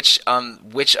choose which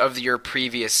of your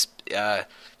previous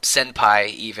senpai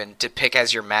even to pick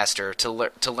as your master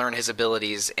to learn his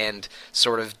abilities and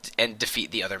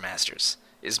defeat the other masters.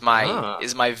 Is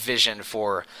my vision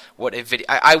for what a video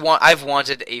I've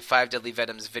wanted a Five Deadly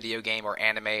Venoms video game or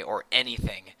anime or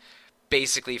anything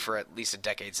basically for at least a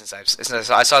decade since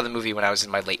I saw the movie when I was in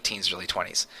my late teens, early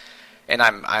 20s, and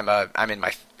I'm in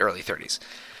my early 30s.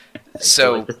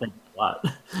 So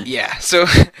yeah, so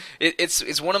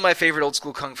it's one of my favorite old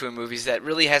school kung fu movies that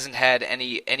really hasn't had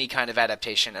any kind of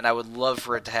adaptation, and I would love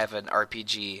for it to have an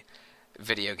RPG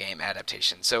video game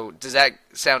adaptation. So does that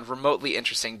sound remotely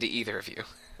interesting to either of you?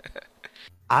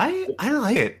 I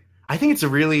like it. I think it's a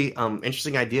really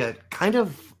interesting idea. Kind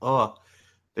of,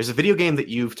 there's a video game that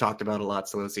you've talked about a lot,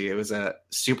 Solosy. It was a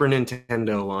Super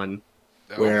Nintendo one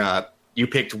where you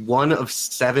picked one of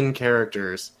 7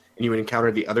 characters and you would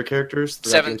encounter the other characters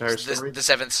throughout the entire story. The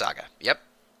Seventh Saga. Yep.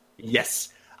 Yes.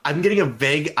 I'm getting a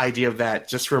vague idea of that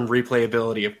just from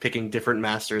replayability of picking different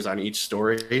masters on each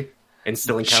story and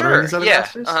still encountering these other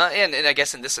masters. And I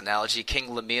guess in this analogy, King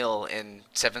Lamil in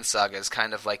Seventh Saga is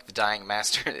kind of like the dying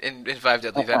master in Five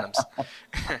Deadly Venoms.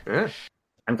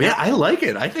 Yeah, I like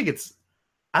it. I think it's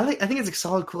a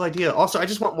solid, cool idea. Also, I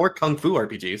just want more Kung Fu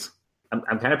RPGs.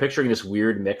 I'm kind of picturing this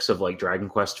weird mix of like Dragon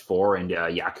Quest IV and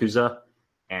Yakuza,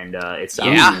 and it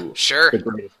sounds the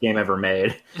greatest game ever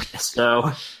made.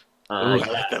 So I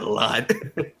like that a lot.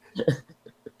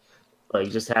 Like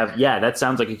just have that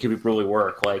sounds like it could really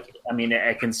work. Like I mean,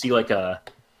 I can see like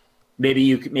maybe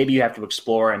you have to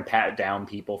explore and pat down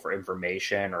people for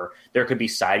information, or there could be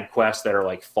side quests that are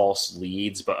like false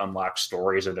leads but unlock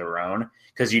stories of their own,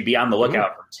 because you'd be on the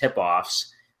lookout for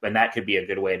tip-offs, and that could be a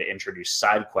good way to introduce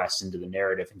side quests into the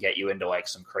narrative and get you into like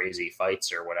some crazy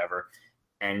fights or whatever.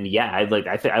 And I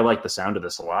like the sound of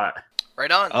this a lot. Right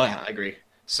on. Oh yeah, I agree.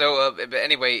 So but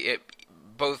anyway,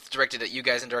 both directed at you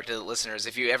guys and directed at listeners,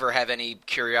 if you ever have any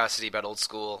curiosity about old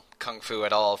school Kung Fu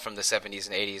at all from the 70s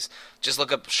and 80s, just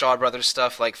look up Shaw Brothers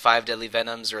stuff like Five Deadly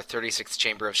Venoms or 36th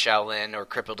Chamber of Shaolin or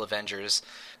Crippled Avengers.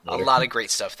 A lot of great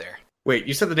stuff there. Wait,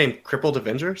 you said the name Crippled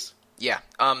Avengers? Yeah.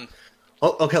 Oh,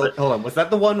 okay, hold on. Was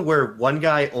that the one where one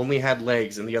guy only had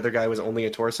legs and the other guy was only a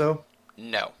torso?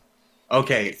 No.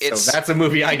 Okay, so that's a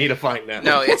movie I need to find now.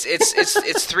 No,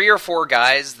 it's 3 or 4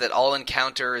 guys that all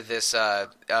encounter this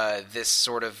this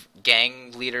sort of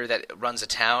gang leader that runs a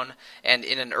town, and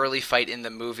in an early fight in the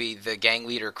movie, the gang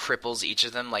leader cripples each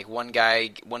of them. Like one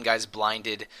guy's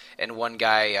blinded, and one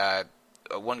guy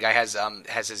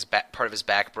has his part of his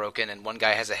back broken, and one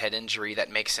guy has a head injury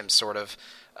that makes him sort of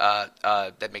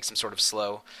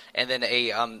slow, and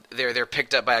then they're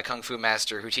picked up by a kung fu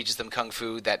master who teaches them kung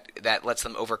fu that lets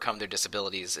them overcome their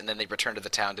disabilities, and then they return to the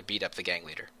town to beat up the gang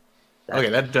leader. Okay,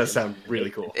 that does sound really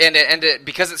cool. And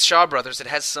because it's Shaw Brothers, it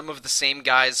has some of the same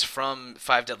guys from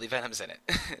Five Deadly Venoms in it.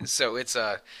 So it's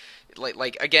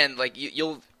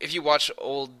you'll if you watch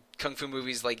old kung fu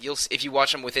movies, if you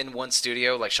watch them within one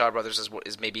studio, like Shaw Brothers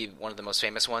is maybe one of the most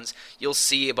famous ones, you'll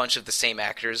see a bunch of the same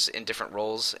actors in different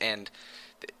roles, and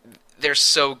they're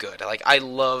so good. Like, I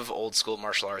love old school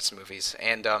martial arts movies,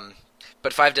 and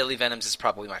but Five Deadly Venoms is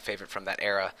probably my favorite from that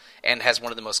era, and has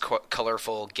one of the most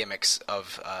colorful gimmicks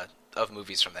of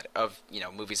movies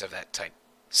movies of that type.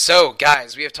 So,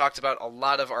 guys, we have talked about a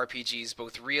lot of RPGs,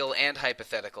 both real and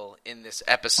hypothetical, in this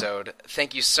episode.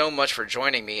 Thank you so much for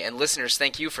joining me, and listeners,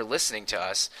 thank you for listening to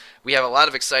us. We have a lot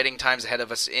of exciting times ahead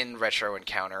of us in Retro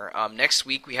Encounter. Next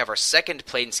week, we have our second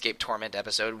Planescape Torment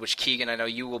episode, which, Keegan, I know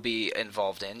you will be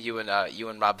involved in. You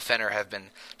and Rob Fenner have been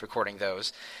recording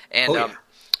those. And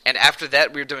and after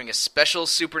that, we're doing a special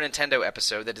Super Nintendo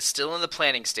episode that is still in the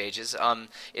planning stages.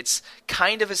 It's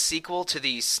kind of a sequel to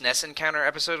the SNES Encounter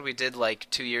episode we did like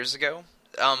 2 years ago,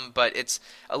 but it's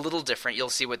a little different. You'll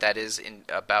see what that is in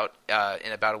about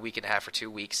a week and a half or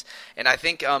 2 weeks. And I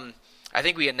think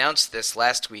we announced this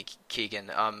last week,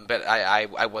 Keegan, but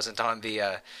I wasn't on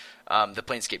the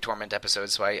Planescape Torment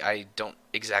episode, so I don't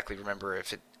exactly remember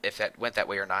if that went that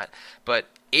way or not. But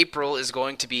April is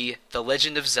going to be the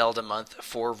Legend of Zelda month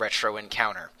for Retro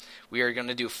Encounter. We are going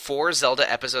to do 4 Zelda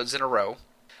episodes in a row.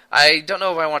 I don't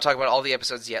know if I want to talk about all the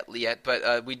episodes yet,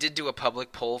 but we did do a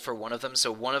public poll for one of them,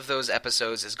 so one of those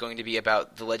episodes is going to be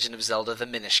about The Legend of Zelda, the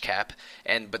Minish Cap,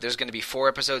 but there's going to be 4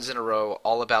 episodes in a row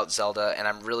all about Zelda, and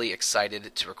I'm really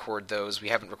excited to record those. We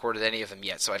haven't recorded any of them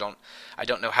yet, so I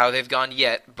don't know how they've gone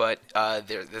yet, but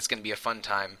that's going to be a fun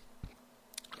time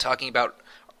talking about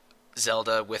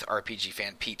Zelda with RPG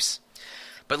fan peeps.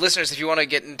 But listeners, if you want to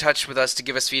get in touch with us to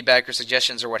give us feedback or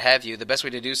suggestions or what have you, the best way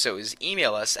to do so is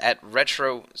email us at I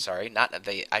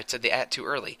said the at too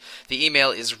early. The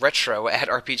email is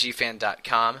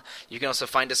retro@rpgfan.com. You can also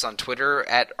find us on Twitter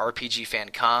at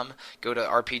rpgfancom. Go to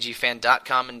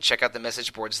rpgfan.com and check out the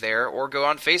message boards there, or go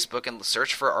on Facebook and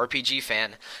search for RPG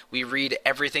Fan. We read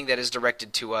everything that is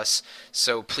directed to us,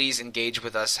 so please engage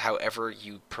with us however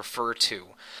you prefer to.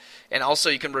 And also,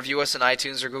 you can review us on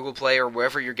iTunes or Google Play or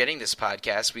wherever you're getting this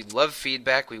podcast. We love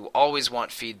feedback. We always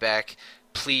want feedback.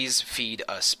 Please feed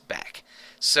us back.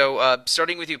 So,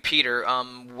 starting with you, Peter,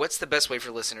 what's the best way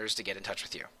for listeners to get in touch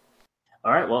with you?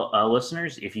 All right. Well,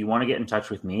 listeners, if you want to get in touch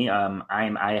with me,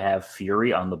 I have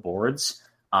Fury on the boards.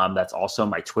 That's also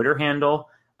my Twitter handle.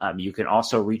 You can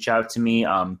also reach out to me,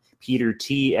 Peter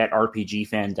T at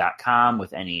rpgfan.com,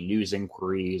 with any news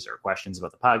inquiries or questions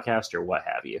about the podcast or what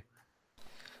have you.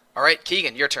 All right,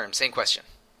 Keegan, your turn. Same question.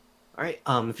 All right.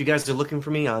 If you guys are looking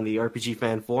for me on the RPG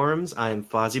Fan forums, I'm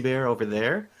Fozzie Bear over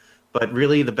there. But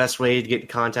really, the best way to get in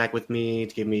contact with me,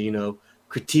 to give me,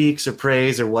 critiques or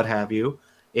praise or what have you,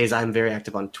 is I'm very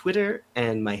active on Twitter,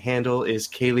 and my handle is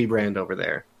Kaylee Brand over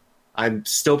there. I'm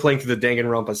still playing through the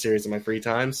Danganronpa series in my free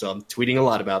time, so I'm tweeting a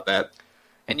lot about that.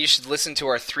 And you should listen to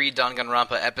our 3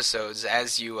 Danganronpa episodes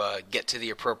as you get to the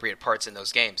appropriate parts in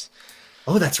those games.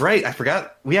 Oh, that's right. I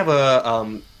forgot. We have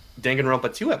a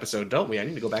Danganronpa 2 episode, don't we? I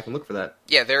need to go back and look for that.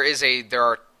 Yeah, there's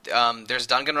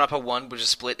Danganronpa 1, which is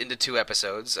split into 2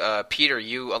 episodes. Peter,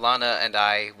 you, Alana, and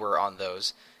I were on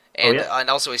those. And, and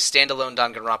also a standalone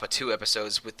Danganronpa 2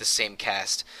 episodes with the same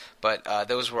cast. But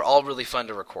those were all really fun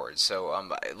to record. So,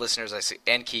 listeners,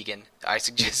 and Keegan, I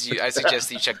suggest that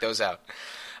you check those out.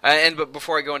 But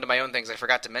before I go into my own things, I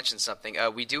forgot to mention something.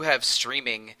 We do have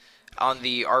streaming on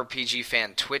the RPG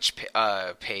Fan Twitch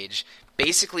page,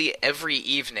 basically every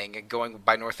evening, going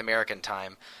by North American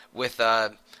time, with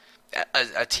a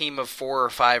team of 4 or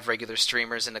 5 regular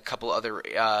streamers and a couple other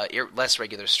less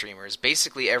regular streamers.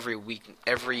 Basically every week,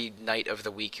 every night of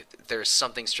the week, there's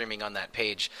something streaming on that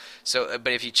page. So,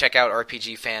 but if you check out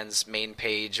RPG Fan's main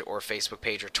page or Facebook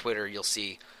page or Twitter, you'll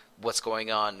see what's going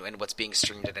on and what's being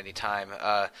streamed at any time.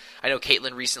 I know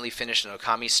Caitlin recently finished an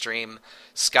Okami stream.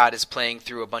 Scott is playing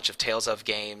through a bunch of Tales of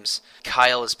games.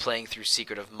 Kyle is playing through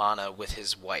Secret of Mana with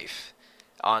his wife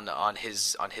on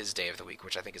his day of the week,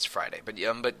 which I think is Friday. But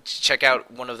check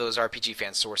out one of those RPG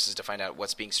Fan sources to find out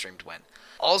what's being streamed when.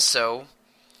 Also,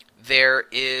 there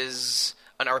is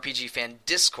an RPG Fan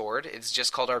Discord. It's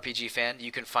just called RPG Fan.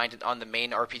 You can find it on the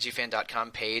main RPGFan.com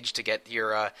page to get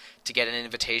an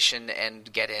invitation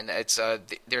and get in. It's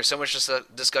there's so much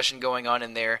discussion going on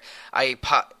in there. It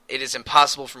is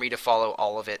impossible for me to follow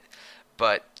all of it,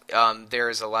 but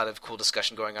there is a lot of cool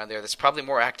discussion going on there that's probably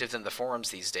more active than the forums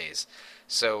these days.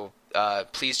 So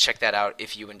please check that out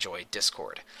if you enjoy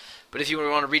Discord. But if you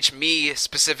want to reach me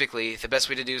specifically, the best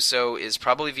way to do so is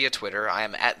probably via Twitter. I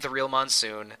am at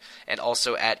 @TheRealMonsoon and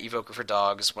also at Evoker for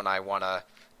Dogs when I want to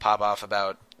pop off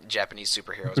about Japanese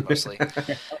superheroes mostly.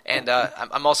 And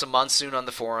I'm also Monsoon on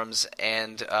the forums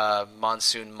and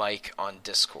Monsoon Mike on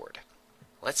Discord.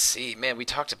 Let's see, man.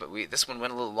 This one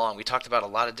went a little long. We talked about a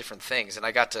lot of different things, and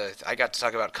I got to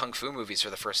talk about kung fu movies for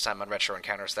the first time on Retro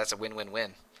Encounters. So that's a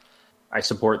win-win-win. I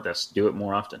support this. Do it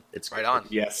more often. It's right on.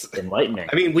 Yes, enlightening.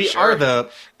 I mean, we are the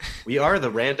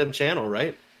random channel,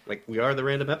 right? Like, we are the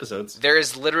random episodes. There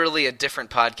is literally a different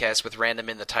podcast with random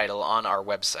in the title on our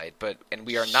website, and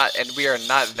we are not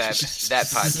that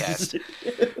podcast.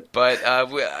 But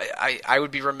I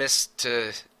would be remiss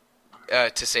to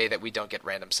say that we don't get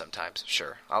random sometimes.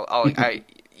 Sure,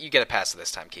 you get a pass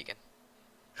this time, Keegan.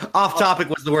 Off topic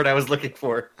was the word I was looking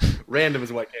for. Random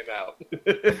is what came out.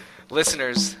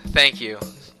 Listeners, thank you.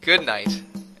 Good night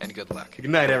and good luck. Good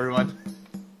night, everyone.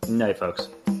 Good night, folks.